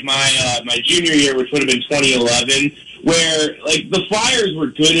kind of like my junior year, which would have been 2011, where the Flyers were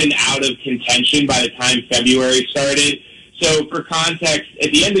good and out of contention by the time February started. So for context,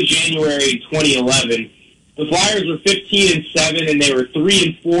 at the end of January 2011, the Flyers were 15-7 and they were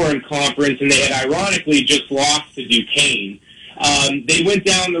 3-4 in conference, and they had ironically just lost to Duquesne. They went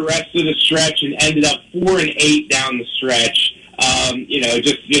down the rest of the stretch and ended up 4-8 down the stretch.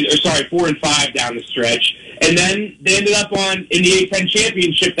 Sorry, 4-5 down the stretch. And then they ended up in the A-10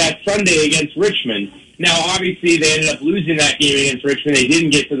 championship that Sunday against Richmond. Now, obviously, they ended up losing that game against Richmond. They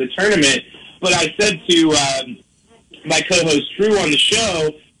didn't get to the tournament. But I said to my co-host Drew on the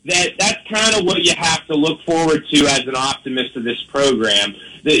show that that's kind of what you have to look forward to as an optimist of this program.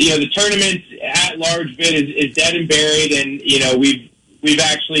 The tournament at large bid is dead and buried, and we've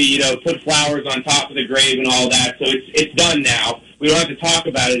actually put flowers on top of the grave and all that. So it's done now. We don't have to talk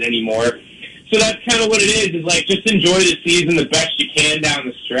about it anymore. So that's kind of what it is like just enjoy the season the best you can down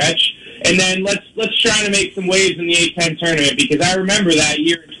the stretch. And then let's try to make some waves in the A-10 tournament, because I remember that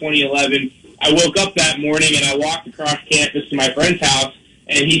year in 2011, I woke up that morning and I walked across campus to my friend's house,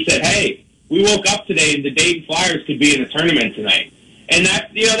 and he said, "Hey, we woke up today and the Dayton Flyers could be in the tournament tonight." And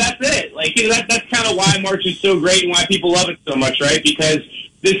that's it. That's kind of why March is so great and why people love it so much, right? Because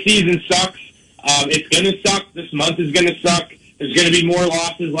this season sucks. It's going to suck. This month is going to suck. There's going to be more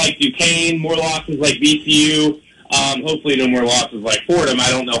losses like Duquesne, more losses like VCU. Hopefully no more losses like Fordham. I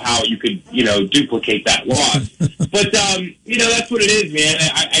don't know how you could, duplicate that loss. But, that's what it is, man.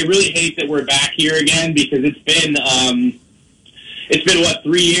 I really hate that we're back here again, because it's been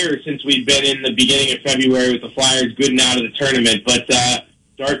 3 years since we've been in the beginning of February with the Flyers good and out of the tournament. But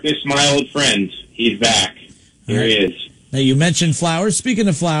Darkness, my old friend, he's back. Here he is. Now, you mentioned flowers. Speaking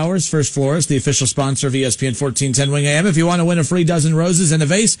of flowers, First Florist, the official sponsor of ESPN 1410 Wing AM. If you want to win a free dozen roses and a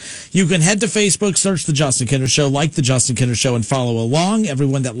vase, you can head to Facebook, search The Justin Kinner Show, like The Justin Kinner Show, and follow along.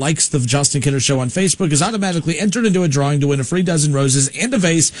 Everyone that likes The Justin Kinner Show on Facebook is automatically entered into a drawing to win a free dozen roses and a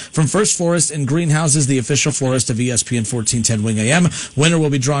vase from First Florist and Greenhouses, the official florist of ESPN 1410 Wing AM. Winner will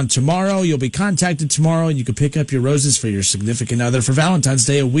be drawn tomorrow. You'll be contacted tomorrow, and you can pick up your roses for your significant other for Valentine's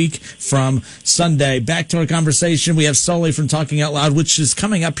Day, a week from Sunday. Back to our conversation. We have Sully from Talking Out Loud, which is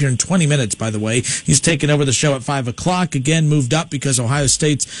coming up here in 20 minutes, by the way. He's taking over the show at 5 o'clock. Again, moved up because Ohio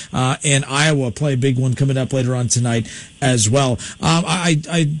State and Iowa play a big one coming up later on tonight as well.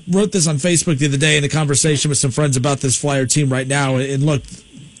 I wrote this on Facebook the other day in a conversation with some friends about this Flyer team right now. And look,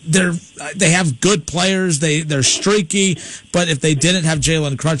 they have good players. They're streaky, but if they didn't have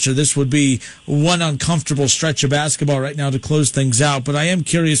Jalen Crutcher, this would be one uncomfortable stretch of basketball right now to close things out. But I am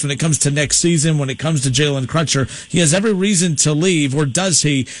curious when it comes to next season, when it comes to Jalen Crutcher, he has every reason to leave, or does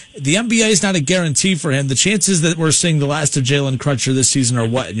he? The NBA is not a guarantee for him. The chances that we're seeing the last of Jalen Crutcher this season are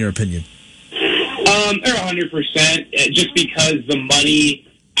what, in your opinion? They're 100%, just because the money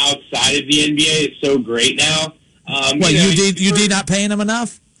outside of the NBA is so great now. UD not paying him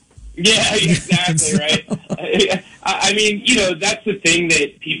enough? Yeah, exactly, right? I mean, that's the thing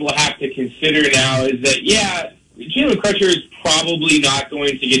that people have to consider now is that, Jalen Crutcher is probably not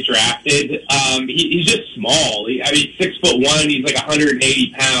going to get drafted. He's just small. 6'1", he's like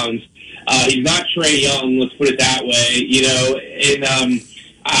 180 pounds. He's not Trae Young, let's put it that way, and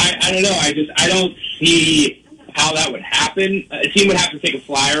I don't know. I don't see how that would happen. A team would have to take a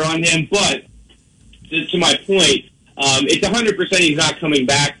flyer on him, but to my point, it's 100% he's not coming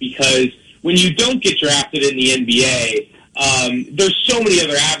back, because when you don't get drafted in the NBA, there's so many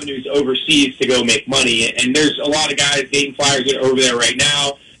other avenues overseas to go make money, and there's a lot of guys, Dayton Flyers, that are over there right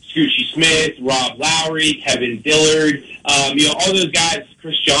now. Scoochie Smith, Rob Lowry, Kevin Dillard, all those guys,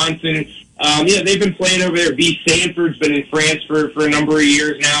 Chris Johnson. They've been playing over there. B. Sanford's been in France for a number of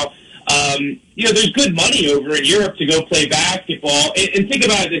years now. There's good money over in Europe to go play basketball. And think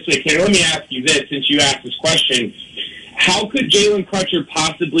about it this way, Ken. Let me ask you this, since you asked this question. How could Jalen Crutcher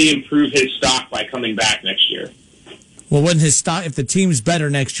possibly improve his stock by coming back next year? Well, when his stock, if the team's better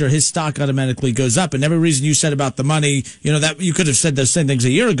next year, his stock automatically goes up. And every reason you said about the money, that you could have said those same things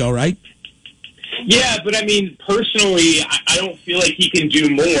a year ago, right? Yeah, but personally, I don't feel like he can do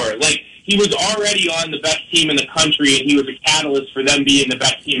more. He was already on the best team in the country, and he was a catalyst for them being the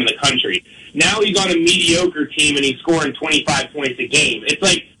best team in the country. Now he's on a mediocre team, and he's scoring 25 points a game. It's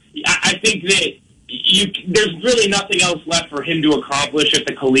I think that there's really nothing else left for him to accomplish at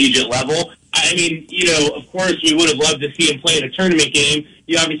the collegiate level. Of course, we would have loved to see him play in a tournament game.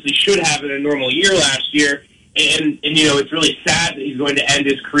 He obviously should have in a normal year last year. And it's really sad that he's going to end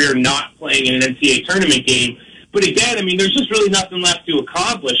his career not playing in an NCAA tournament game. But again, there's just really nothing left to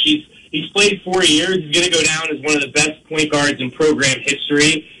accomplish. He's played 4 years. He's going to go down as one of the best point guards in program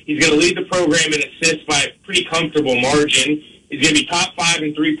history. He's going to lead the program in assists by a pretty comfortable margin. He's going to be top 5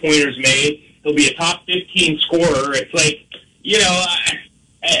 in three-pointers made. He'll be a top 15 scorer. It's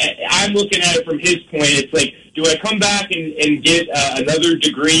I'm looking at it from his point. It's do I come back and get another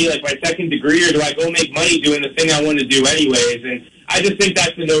degree, like my second degree, or do I go make money doing the thing I want to do anyways? And I just think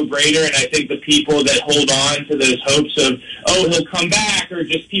that's a no-brainer, and I think the people that hold on to those hopes of, he'll come back, are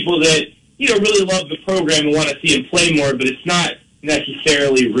just people that, really love the program and want to see him play more, but it's not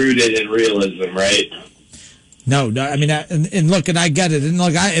necessarily rooted in realism, right? No, I mean, and look, and I get it. And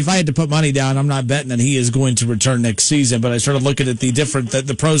look, if I had to put money down, I'm not betting that he is going to return next season. But I started looking at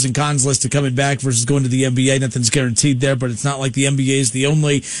the pros and cons list of coming back versus going to the NBA. Nothing's guaranteed there, but it's not like the NBA is the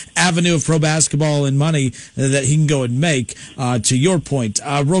only avenue of pro basketball and money that he can go and make. To your point,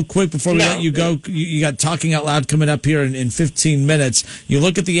 real quick before we let you go, you got Talking Out Loud coming up here in 15 minutes. You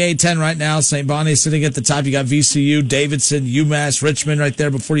look at the A10 right now. St. Bonnie sitting at the top. You got VCU, Davidson, UMass, Richmond right there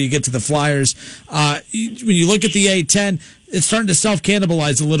before you get to the Flyers. When you look at the A10, it's starting to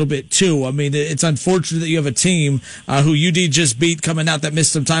self-cannibalize a little bit, too. I mean, it's unfortunate that you have a team who UD just beat coming out that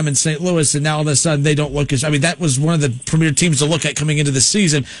missed some time in St. Louis, and now all of a sudden they don't look as... I mean, that was one of the premier teams to look at coming into the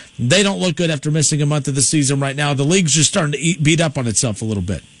season. They don't look good after missing a month of the season right now. The league's just starting to beat up on itself a little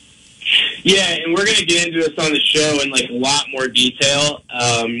bit. Yeah, and we're going to get into this on the show in a lot more detail.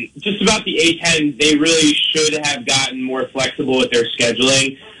 Just about the A10, they really should have gotten more flexible with their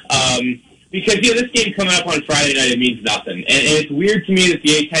scheduling. Because, this game coming up on Friday night, it means nothing. And it's weird to me that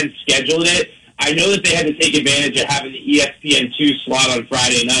the A10 scheduled it. I know that they had to take advantage of having the ESPN2 slot on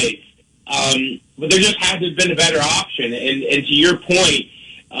Friday night. But there just hasn't been a better option. And to your point,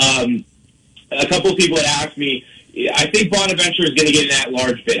 a couple of people had asked me, I think Bonaventure is going to get an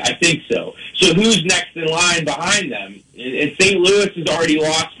at-large bid. I think so. So who's next in line behind them? And St. Louis has already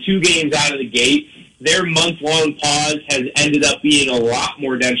lost 2 games out of the gate. Their month-long pause has ended up being a lot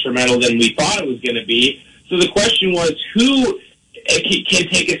more detrimental than we thought it was going to be. So the question was, who can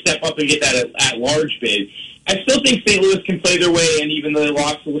take a step up and get that at-large bid? I still think St. Louis can play their way in, even though they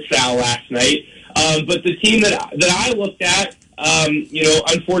lost to LaSalle last night. But the team that I looked at,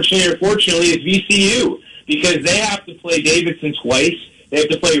 unfortunately or fortunately, is VCU, because they have to play Davidson twice. They have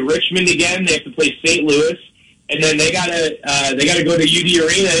to play Richmond again. They have to play St. Louis. And then they gotta go to UD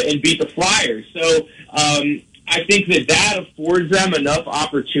Arena and beat the Flyers. So I think that affords them enough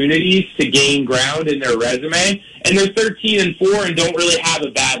opportunities to gain ground in their resume. And they're 13-4 and don't really have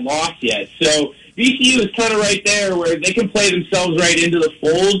a bad loss yet. So VCU is kind of right there where they can play themselves right into the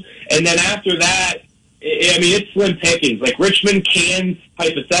fold. And then after that, it's slim pickings. Like Richmond can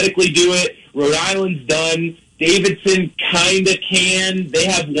hypothetically do it. Rhode Island's done. Davidson kind of can. They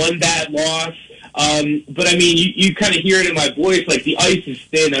have one bad loss. But you kind of hear it in my voice, like the ice is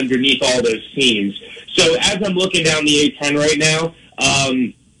thin underneath all those teams. So as I'm looking down the A10 right now,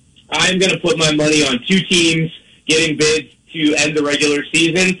 I'm going to put my money on 2 teams getting bids to end the regular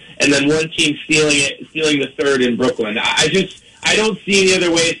season, and then 1 team stealing the third in Brooklyn. I don't see any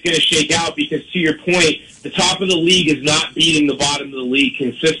other way it's going to shake out, because to your point, the top of the league is not beating the bottom of the league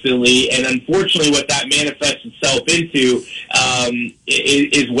consistently, and unfortunately what that manifests itself into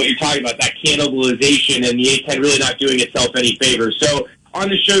is what you're talking about, that cannibalization, and the A10 really not doing itself any favors. So on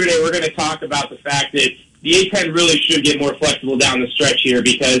the show today, we're going to talk about the fact that the A10 really should get more flexible down the stretch here,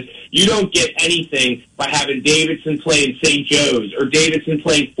 because you don't get anything by having Davidson playing St. Joe's or Davidson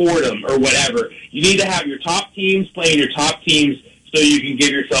playing Fordham or whatever. You need to have your top teams playing your top teams so you can give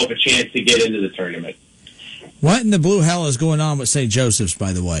yourself a chance to get into the tournament. What in the blue hell is going on with St. Joseph's,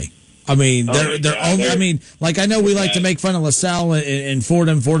 by the way? I mean, I know we like to make fun of LaSalle and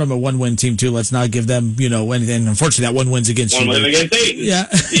Fordham. Fordham, a 1-win team, too. Let's not give them, anything. Unfortunately, that 1 win's against you. 1 win against Dayton. Yeah.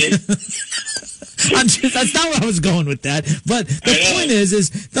 That's not where I was going with that. But the point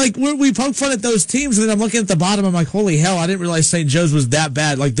is like we poke fun at those teams, and then I'm looking at the bottom. I'm like, holy hell! I didn't realize St. Joe's was that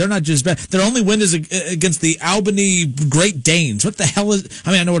bad. Like they're not just bad. Their only win is against the Albany Great Danes. What the hell is?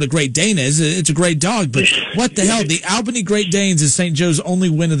 I mean, I know what a Great Dane is. It's a great dog, but what the hell? The Albany Great Danes is St. Joe's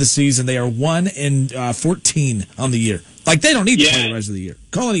only win of the season. They are 1-14 on the year. Like they don't need to play the rest of the year.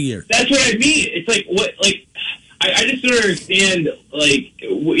 Call it a year. That's what I mean. It's like what like. I just don't understand,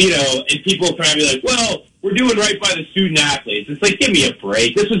 and people try to be like, well, we're doing right by the student athletes. It's like, give me a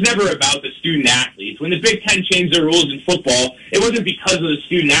break. This was never about the student athletes. When the Big Ten changed their rules in football, it wasn't because of the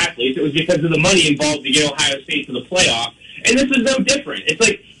student athletes. It was because of the money involved to get Ohio State to the playoff. And this is no different. It's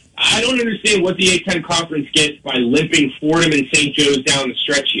like, I don't understand what the A-10 conference gets by limping Fordham and St. Joe's down the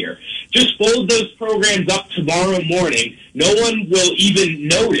stretch here. Just fold those programs up tomorrow morning. No one will even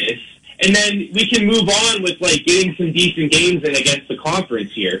notice. And then we can move on with, getting some decent games in against the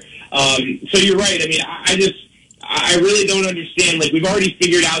conference here. So you're right. I mean, I really don't understand. We've already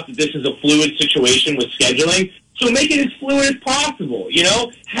figured out that this is a fluid situation with scheduling. So make it as fluid as possible,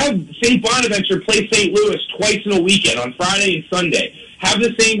 Have St. Bonaventure play St. Louis twice in a weekend on Friday and Sunday. Have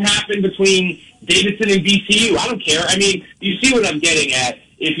the same happen between Davidson and VCU. I don't care. I mean, you see what I'm getting at.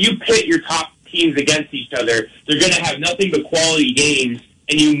 If you pit your top teams against each other, they're going to have nothing but quality games,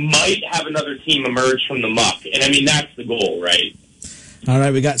 and you might have another team emerge from the muck. And, I mean, that's the goal, right? All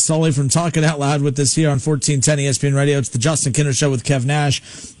right, we got Sully from Talking Out Loud with us here on 1410 ESPN Radio. It's the Justin Kinner Show with Kev Nash.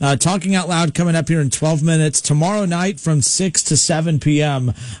 Talking Out Loud coming up here in 12 minutes. Tomorrow night from 6 to 7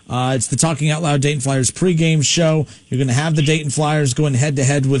 p.m. It's the Talking Out Loud Dayton Flyers pregame show. You're going to have the Dayton Flyers going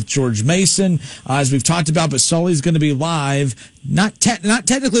head-to-head with George Mason, as we've talked about, but Sully's going to be live. Not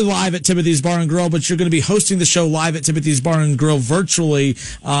technically live at Timothy's Bar and Grill, but you're going to be hosting the show live at Timothy's Bar and Grill virtually,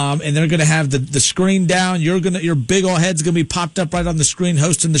 and they're going to have the screen down. Your big old head's going to be popped up right on the screen,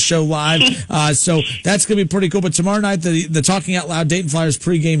 hosting the show live. So that's going to be pretty cool. But tomorrow night, the Talking Out Loud Dayton Flyers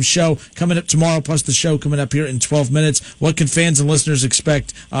pregame show coming up tomorrow, plus the show coming up here in 12 minutes. What can fans and listeners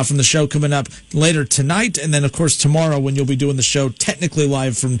expect from the show coming up later tonight, and then of course tomorrow when you'll be doing the show technically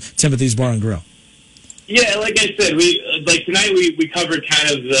live from Timothy's Bar and Grill? Yeah, like I said, tonight we covered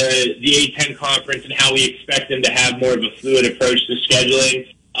kind of the A10 conference and how we expect them to have more of a fluid approach to scheduling.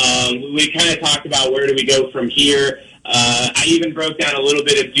 We kind of talked about where do we go from here. I even broke down a little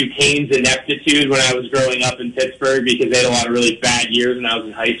bit of Duquesne's ineptitude when I was growing up in Pittsburgh because they had a lot of really bad years when I was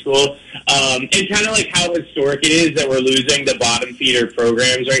in high school. And kind of like how historic it is that we're losing the bottom feeder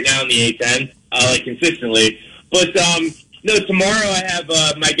programs right now in the A10, consistently. But, no, tomorrow I have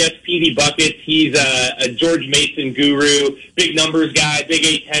my guest, Petey Buckets. He's a George Mason guru, big numbers guy, big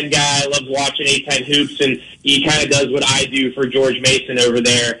A10 guy, loves watching A10 hoops, and he kind of does what I do for George Mason over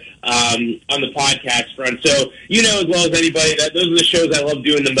there on the podcast front. So you know as well as anybody that those are the shows I love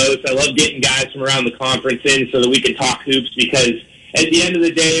doing the most. I love getting guys from around the conference in so that we can talk hoops because at the end of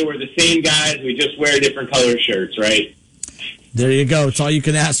the day, we're the same guys. We just wear different color shirts, right? There you go. It's all you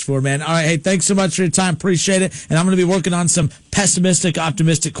can ask for, man. All right, hey, thanks so much for your time. Appreciate it. And I'm going to be working on some pessimistic,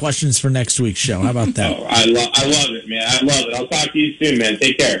 optimistic questions for next week's show. How about that? I love it, man. I love it. I'll talk to you soon, man.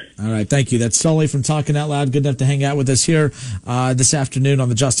 Take care. All right, thank you. That's Sully from Talking Out Loud. Good enough to hang out with us here this afternoon on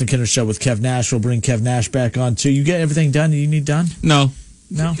the Justin Kinner Show with Kev Nash. We'll bring Kev Nash back on, too. You get everything done you need done? No.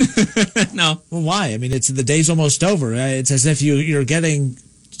 No? No. Well, why? I mean, the day's almost over. It's as if you're getting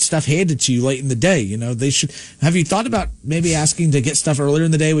stuff handed to you late in the day. You know, they should. Have you thought about maybe asking to get stuff earlier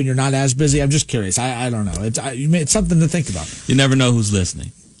in the day when you're not as busy? I'm just curious. I don't know. It's something to think about. You never know who's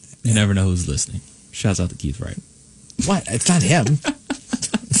listening. You never know who's listening. Shouts out to Keith Wright. What? It's not him.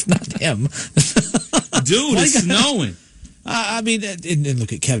 It's not him. Dude, it's snowing. I mean, and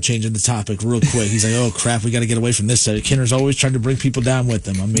look at Kev changing the topic real quick. He's like, oh, crap, we got to get away from this. Kinner's always trying to bring people down with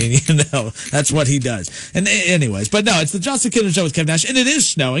him. I mean, that's what he does. And anyways, but no, it's the Justin Kinner Show with Kev Nash, and it is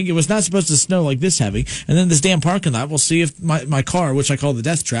snowing. It was not supposed to snow like this heavy. And then this damn parking lot, we'll see if my car, which I call the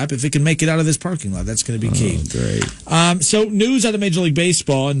death trap, if it can make it out of this parking lot. That's going to be key. Oh, great. So news out of Major League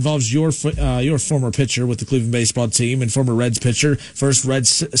Baseball involves your former pitcher with the Cleveland baseball team and former Reds pitcher, first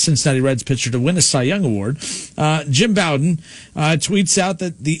Cincinnati Reds pitcher to win a Cy Young Award. Jim Bowden tweets out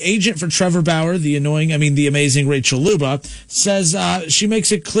that the agent for Trevor Bauer, the amazing Rachel Luba, says she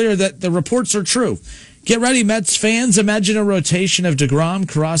makes it clear that the reports are true. Get ready, Mets fans. Imagine a rotation of DeGrom,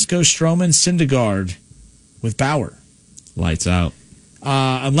 Carrasco, Stroman, Syndergaard with Bauer. Lights out.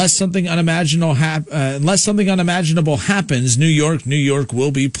 Unless something unimaginable happens, New York will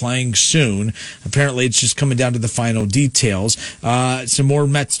be playing soon. Apparently, it's just coming down to the final details. Some more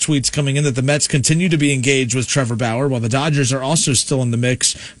Mets tweets coming in that the Mets continue to be engaged with Trevor Bauer, while the Dodgers are also still in the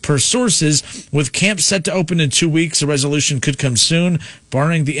mix. Per sources, with camp set to open in 2 weeks, a resolution could come soon.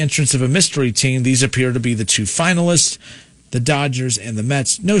 Barring the entrance of a mystery team, these appear to be the two finalists, the Dodgers and the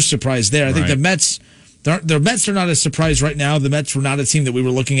Mets. No surprise there. I think the Mets... The Mets are not a surprise right now. The Mets were not a team that we were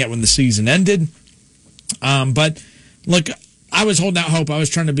looking at when the season ended. But look, I was holding out hope. I was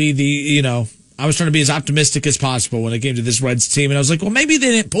trying to be as optimistic as possible when it came to this Reds team. And I was like, well, maybe they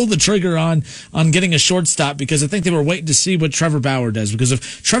didn't pull the trigger on getting a shortstop because I think they were waiting to see what Trevor Bauer does. Because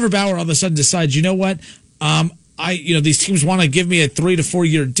if Trevor Bauer all of a sudden decides, you know what, these teams want to give me a 3 to 4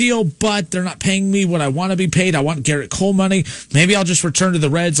 year deal, but they're not paying me what I want to be paid. I want Garrett Cole money. Maybe I'll just return to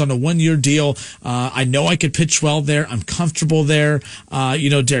the Reds on a 1 year deal. I know I could pitch well there. I'm comfortable there.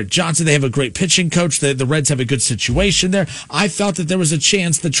 Derek Johnson, they have a great pitching coach. The Reds have a good situation there. I felt that there was a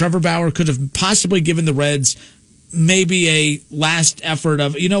chance that Trevor Bauer could have possibly given the Reds maybe a last effort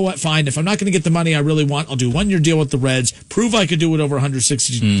of, you know what, fine, if I'm not going to get the money I really want, I'll do 1 year deal with the Reds, prove I could do it over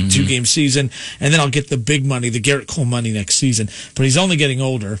 162 game season, and then I'll get the big money, the Garrett Cole money next season. But he's only getting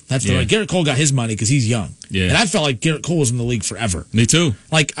older. That's the right. Garrett Cole got his money because he's young. Yeah. And I felt like Garrett Cole was in the league forever. Me too.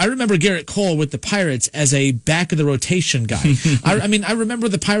 Like, I remember Garrett Cole with the Pirates as a back-of-the-rotation guy. I remember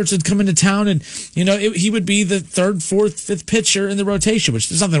the Pirates would come into town, and, he would be the third, fourth, fifth pitcher in the rotation, which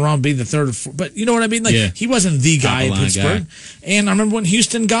there's nothing wrong with being the third or fourth. But you know what I mean? Like, he wasn't the guy in Pittsburgh. And I remember when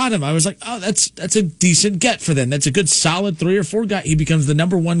Houston got him, I was like, oh, that's a decent get for them. That's a good, solid 3 or 4 guy. He becomes the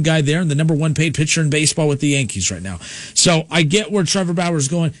number 1 guy there and the number 1 paid pitcher in baseball with the Yankees right now. So I get where Trevor Bauer's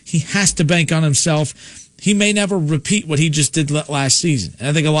going. He has to bank on himself. He may never repeat what he just did last season. And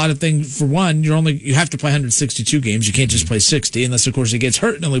I think a lot of things, for one, you have to play 162 games. You can't just play 60, unless, of course, he gets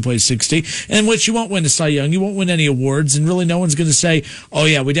hurt and only plays 60, in which you won't win a Cy Young. You won't win any awards, and really no one's going to say, oh,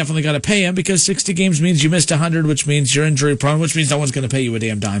 yeah, we definitely got to pay him, because 60 games means you missed 100, which means you're injury prone, which means no one's going to pay you a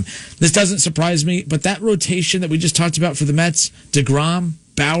damn dime. This doesn't surprise me, but that rotation that we just talked about for the Mets, DeGrom,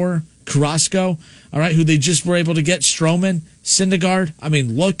 Bauer, Carrasco, all right, who they just were able to get, Stroman, Syndergaard, I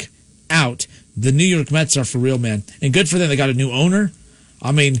mean, look out. The New York Mets are for real, man. And good for them. They got a new owner.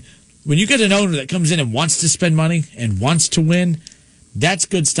 I mean, when you get an owner that comes in and wants to spend money and wants to win, that's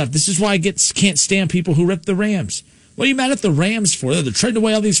good stuff. This is why I can't stand people who rip the Rams. What are you mad at the Rams for? They're trading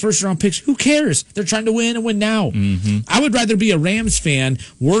away all these first-round picks. Who cares? They're trying to win and win now. I would rather be a Rams fan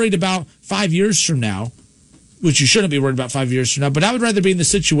worried about 5 years from now, which you shouldn't be worried about 5 years from now, but I would rather be in the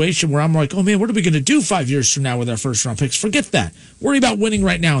situation where I'm like, oh, man, what are we going to do 5 years from now with our first-round picks? Forget that. Worry about winning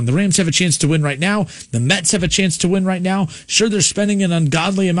right now. And the Rams have a chance to win right now. The Mets have a chance to win right now. Sure, they're spending an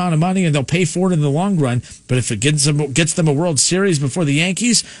ungodly amount of money, and they'll pay for it in the long run, but if it gets them a World Series before the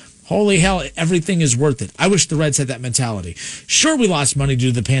Yankees, holy hell, everything is worth it. I wish the Reds had that mentality. Sure, we lost money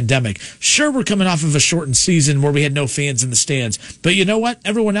due to the pandemic. Sure, we're coming off of a shortened season where we had no fans in the stands. But you know what?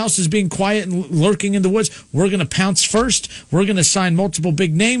 Everyone else is being quiet and lurking in the woods. We're going to pounce first. We're going to sign multiple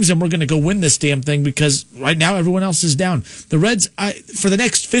big names, and we're going to go win this damn thing, because right now everyone else is down. The Reds, for the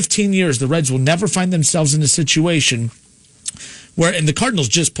next 15 years, the Reds will never find themselves in a situation where, and the Cardinals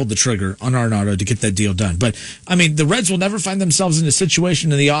just pulled the trigger on Arenado to get that deal done. But, I mean, the Reds will never find themselves in a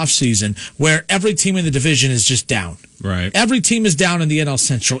situation in the offseason where every team in the division is just down. Right. Every team is down in the NL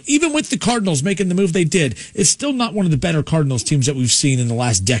Central. Even with the Cardinals making the move they did, it's still not one of the better Cardinals teams that we've seen in the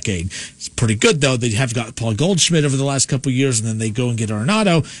last decade. It's pretty good, though. They have got Paul Goldschmidt over the last couple of years, and then they go and get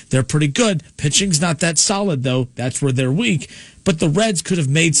Arenado. They're pretty good. Pitching's not that solid, though. That's where they're weak. But the Reds could have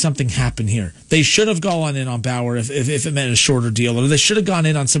made something happen here. They should have gone in on Bauer if it meant a shorter deal, or they should have gone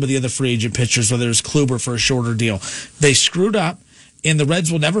in on some of the other free agent pitchers, whether it was Kluber for a shorter deal. They screwed up, and the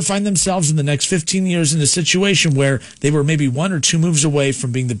Reds will never find themselves in the next 15 years in a situation where they were maybe 1 or 2 moves away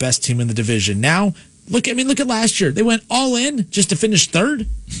from being the best team in the division. Now, look at last year. They went all in just to finish third.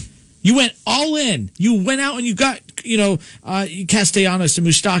 You went all in. You went out and you got, Castellanos and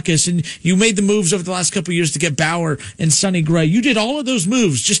Moustakas, and you made the moves over the last couple of years to get Bauer and Sonny Gray. You did all of those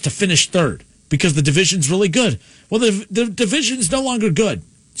moves just to finish third because the division's really good. Well, the division's no longer good.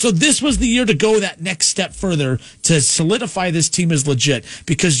 So this was the year to go that next step further to solidify this team as legit,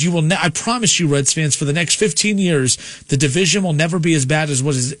 because you will. I promise you, Reds fans, for the next 15 years, the division will never be as bad as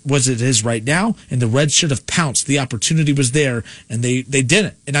what it is right now, and the Reds should have pounced. The opportunity was there, and they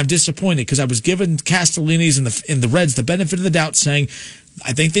didn't. And I'm disappointed because I was giving Castellini's and the Reds the benefit of the doubt, saying,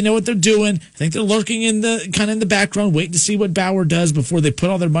 I think they know what they're doing. I think they're lurking in the background, waiting to see what Bauer does before they put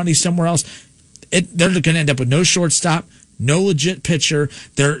all their money somewhere else. They're going to end up with no shortstop, no legit pitcher.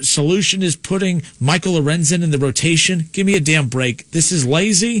 Their solution is putting Michael Lorenzen in the rotation. Give me a damn break. This is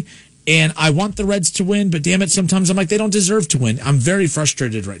lazy, and I want the Reds to win, but damn it, sometimes I'm like, they don't deserve to win. I'm very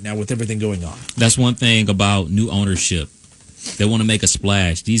frustrated right now with everything going on. That's one thing about new ownership. They want to make a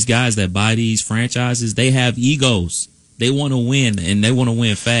splash. These guys that buy these franchises, they have egos. They want to win, and they want to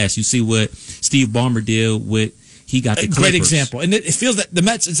win fast. You see what Steve Ballmer did with he got the Clippers. Great example. And it feels that the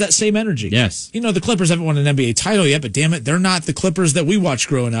Mets, it's that same energy. Yes. The Clippers haven't won an NBA title yet, but damn it, they're not the Clippers that we watched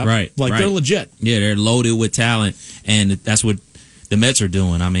growing up. Right. They're legit. Yeah, they're loaded with talent, and that's what the Mets are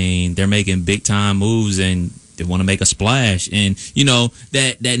doing. I mean, they're making big-time moves, and they want to make a splash. And,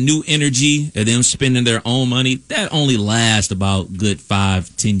 that new energy of them spending their own money, that only lasts about good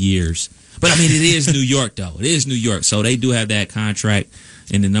 5-10 years. But, I mean, it is New York, though. It is New York. So they do have that contract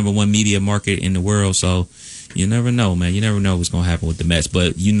in the #1 media market in the world, so you never know, man. You never know what's going to happen with the Mets.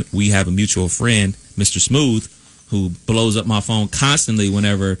 But we have a mutual friend, Mr. Smooth, who blows up my phone constantly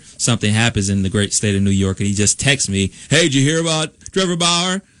whenever something happens in the great state of New York. And he just texts me, hey, did you hear about Trevor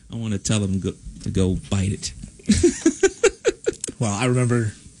Bauer? I want to tell him to go bite it. Well, I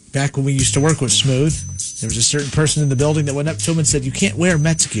remember back when we used to work with Smooth, there was a certain person in the building that went up to him and said, you can't wear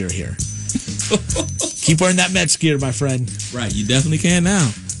Mets gear here. Keep wearing that Mets gear, my friend. Right, you definitely can now.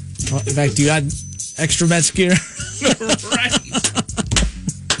 Well, in fact, you got extra Mets gear? Right.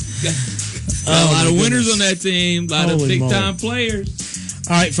 A lot of winners goodness. on that team. A lot of Holy big-time moly. players.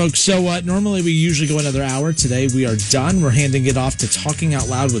 All right, folks. So normally we usually go another hour. Today we are done. We're handing it off to Talking Out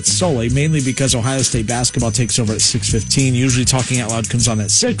Loud with Sully, mainly because Ohio State basketball takes over at 6:15. Usually Talking Out Loud comes on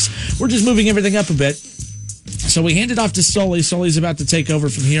at 6. We're just moving everything up a bit. So we hand it off to Sully. Sully's about to take over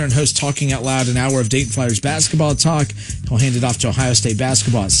from here and host Talking Out Loud, an hour of Dayton Flyers basketball talk. He'll hand it off to Ohio State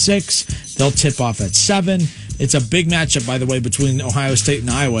basketball at 6. They'll tip off at 7. It's a big matchup, by the way, between Ohio State and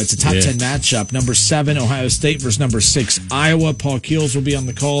Iowa. It's a top 10 matchup. Number 7, Ohio State versus number 6, Iowa. Paul Keels will be on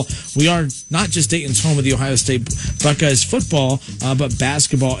the call. We are not just Dayton's home of the Ohio State Buckeyes football, but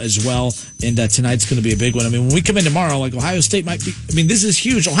basketball as well. And tonight's going to be a big one. I mean, when we come in tomorrow, like Ohio State might be, I mean, this is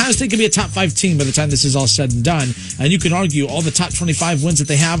huge. Ohio State could be a top 5 team by the time this is all said and done. And you can argue all the top 25 wins that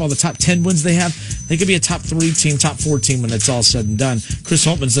they have, all the top 10 wins they have, they could be a top 3 team, top 4 team when it's all said and done. Chris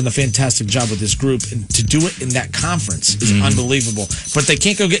Holtman's done a fantastic job with this group, and to do it in that conference is unbelievable. But they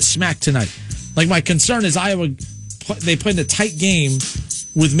can't go get smacked tonight. Like, my concern is Iowa, they played a tight game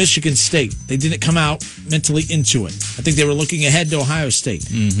with Michigan State. They didn't come out mentally into it. I think they were looking ahead to Ohio State.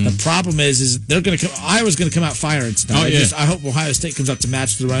 The problem is they're going to Iowa's going to come out firing tonight. I hope Ohio State comes out to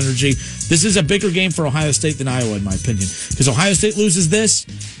match their energy. This is a bigger game for Ohio State than Iowa, in my opinion, because Ohio State loses this,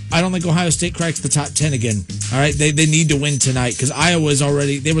 I don't think Ohio State cracks the top 10 again. All right, they need to win tonight because Iowa's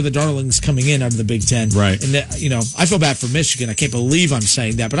already, they were the darlings coming in out of the Big Ten. Right. And I feel bad for Michigan. I can't believe I'm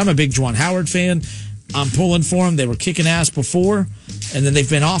saying that, but I'm a big Juwan Howard fan. I'm pulling for them. They were kicking ass before, and then they've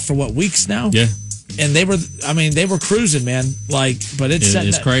been off for weeks now? Yeah. And they were cruising, man. But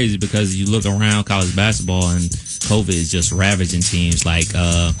it's crazy because you look around college basketball and COVID is just ravaging teams. Like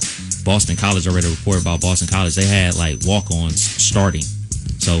Boston College, I read a report about Boston College. They had walk-ons starting.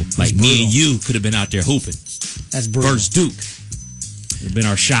 So me and you could have been out there hooping. That's brutal. Versus Duke. It would have been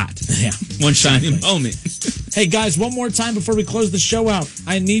our shot. Yeah. One shining moment. Hey, guys, one more time before we close the show out.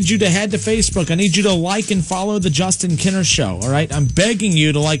 I need you to head to Facebook. I need you to like and follow The Justin Kinner Show, all right? I'm begging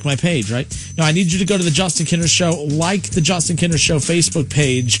you to like my page, right? No, I need you to go to The Justin Kinner Show, like The Justin Kinner Show Facebook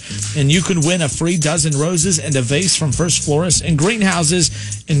page, and you can win a free dozen roses and a vase from First Florist and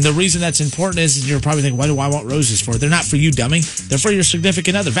Greenhouses. And the reason that's important is you're probably thinking, why do I want roses for? They're not for you, dummy. They're for your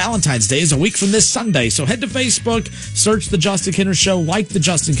significant other. Valentine's Day is a week from this Sunday. So head to Facebook, search The Justin Kinner Show, like The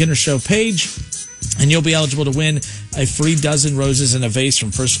Justin Kinner Show page, and you'll be eligible to win a free dozen roses and a vase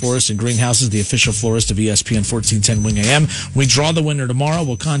from First Florist and Greenhouses, the official florist of ESPN 1410 Wing AM. We draw the winner tomorrow.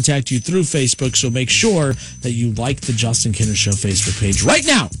 We'll contact you through Facebook, so make sure that you like the Justin Kinner Show Facebook page right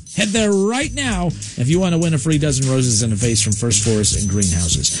now. Head there right now if you want to win a free dozen roses and a vase from First Florist and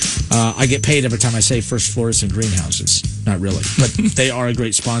Greenhouses. I get paid every time I say First Florist and Greenhouses. Not really, but they are a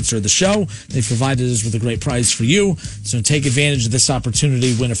great sponsor of the show. They've provided us with a great prize for you. So take advantage of this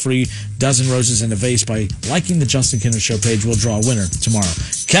opportunity. Win a free dozen roses and a vase by liking the Justin Kinner Show page. We'll draw a winner tomorrow.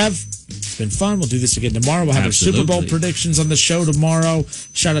 Kev, it's been fun. We'll do this again tomorrow. We'll have our Super Bowl predictions on the show tomorrow.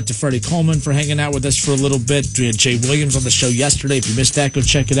 Shout out to Freddie Coleman for hanging out with us for a little bit. We had Jay Williams on the show yesterday. If you missed that, go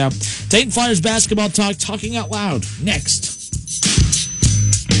check it out. Dayton Flyers basketball talk, Talking Out Loud, next.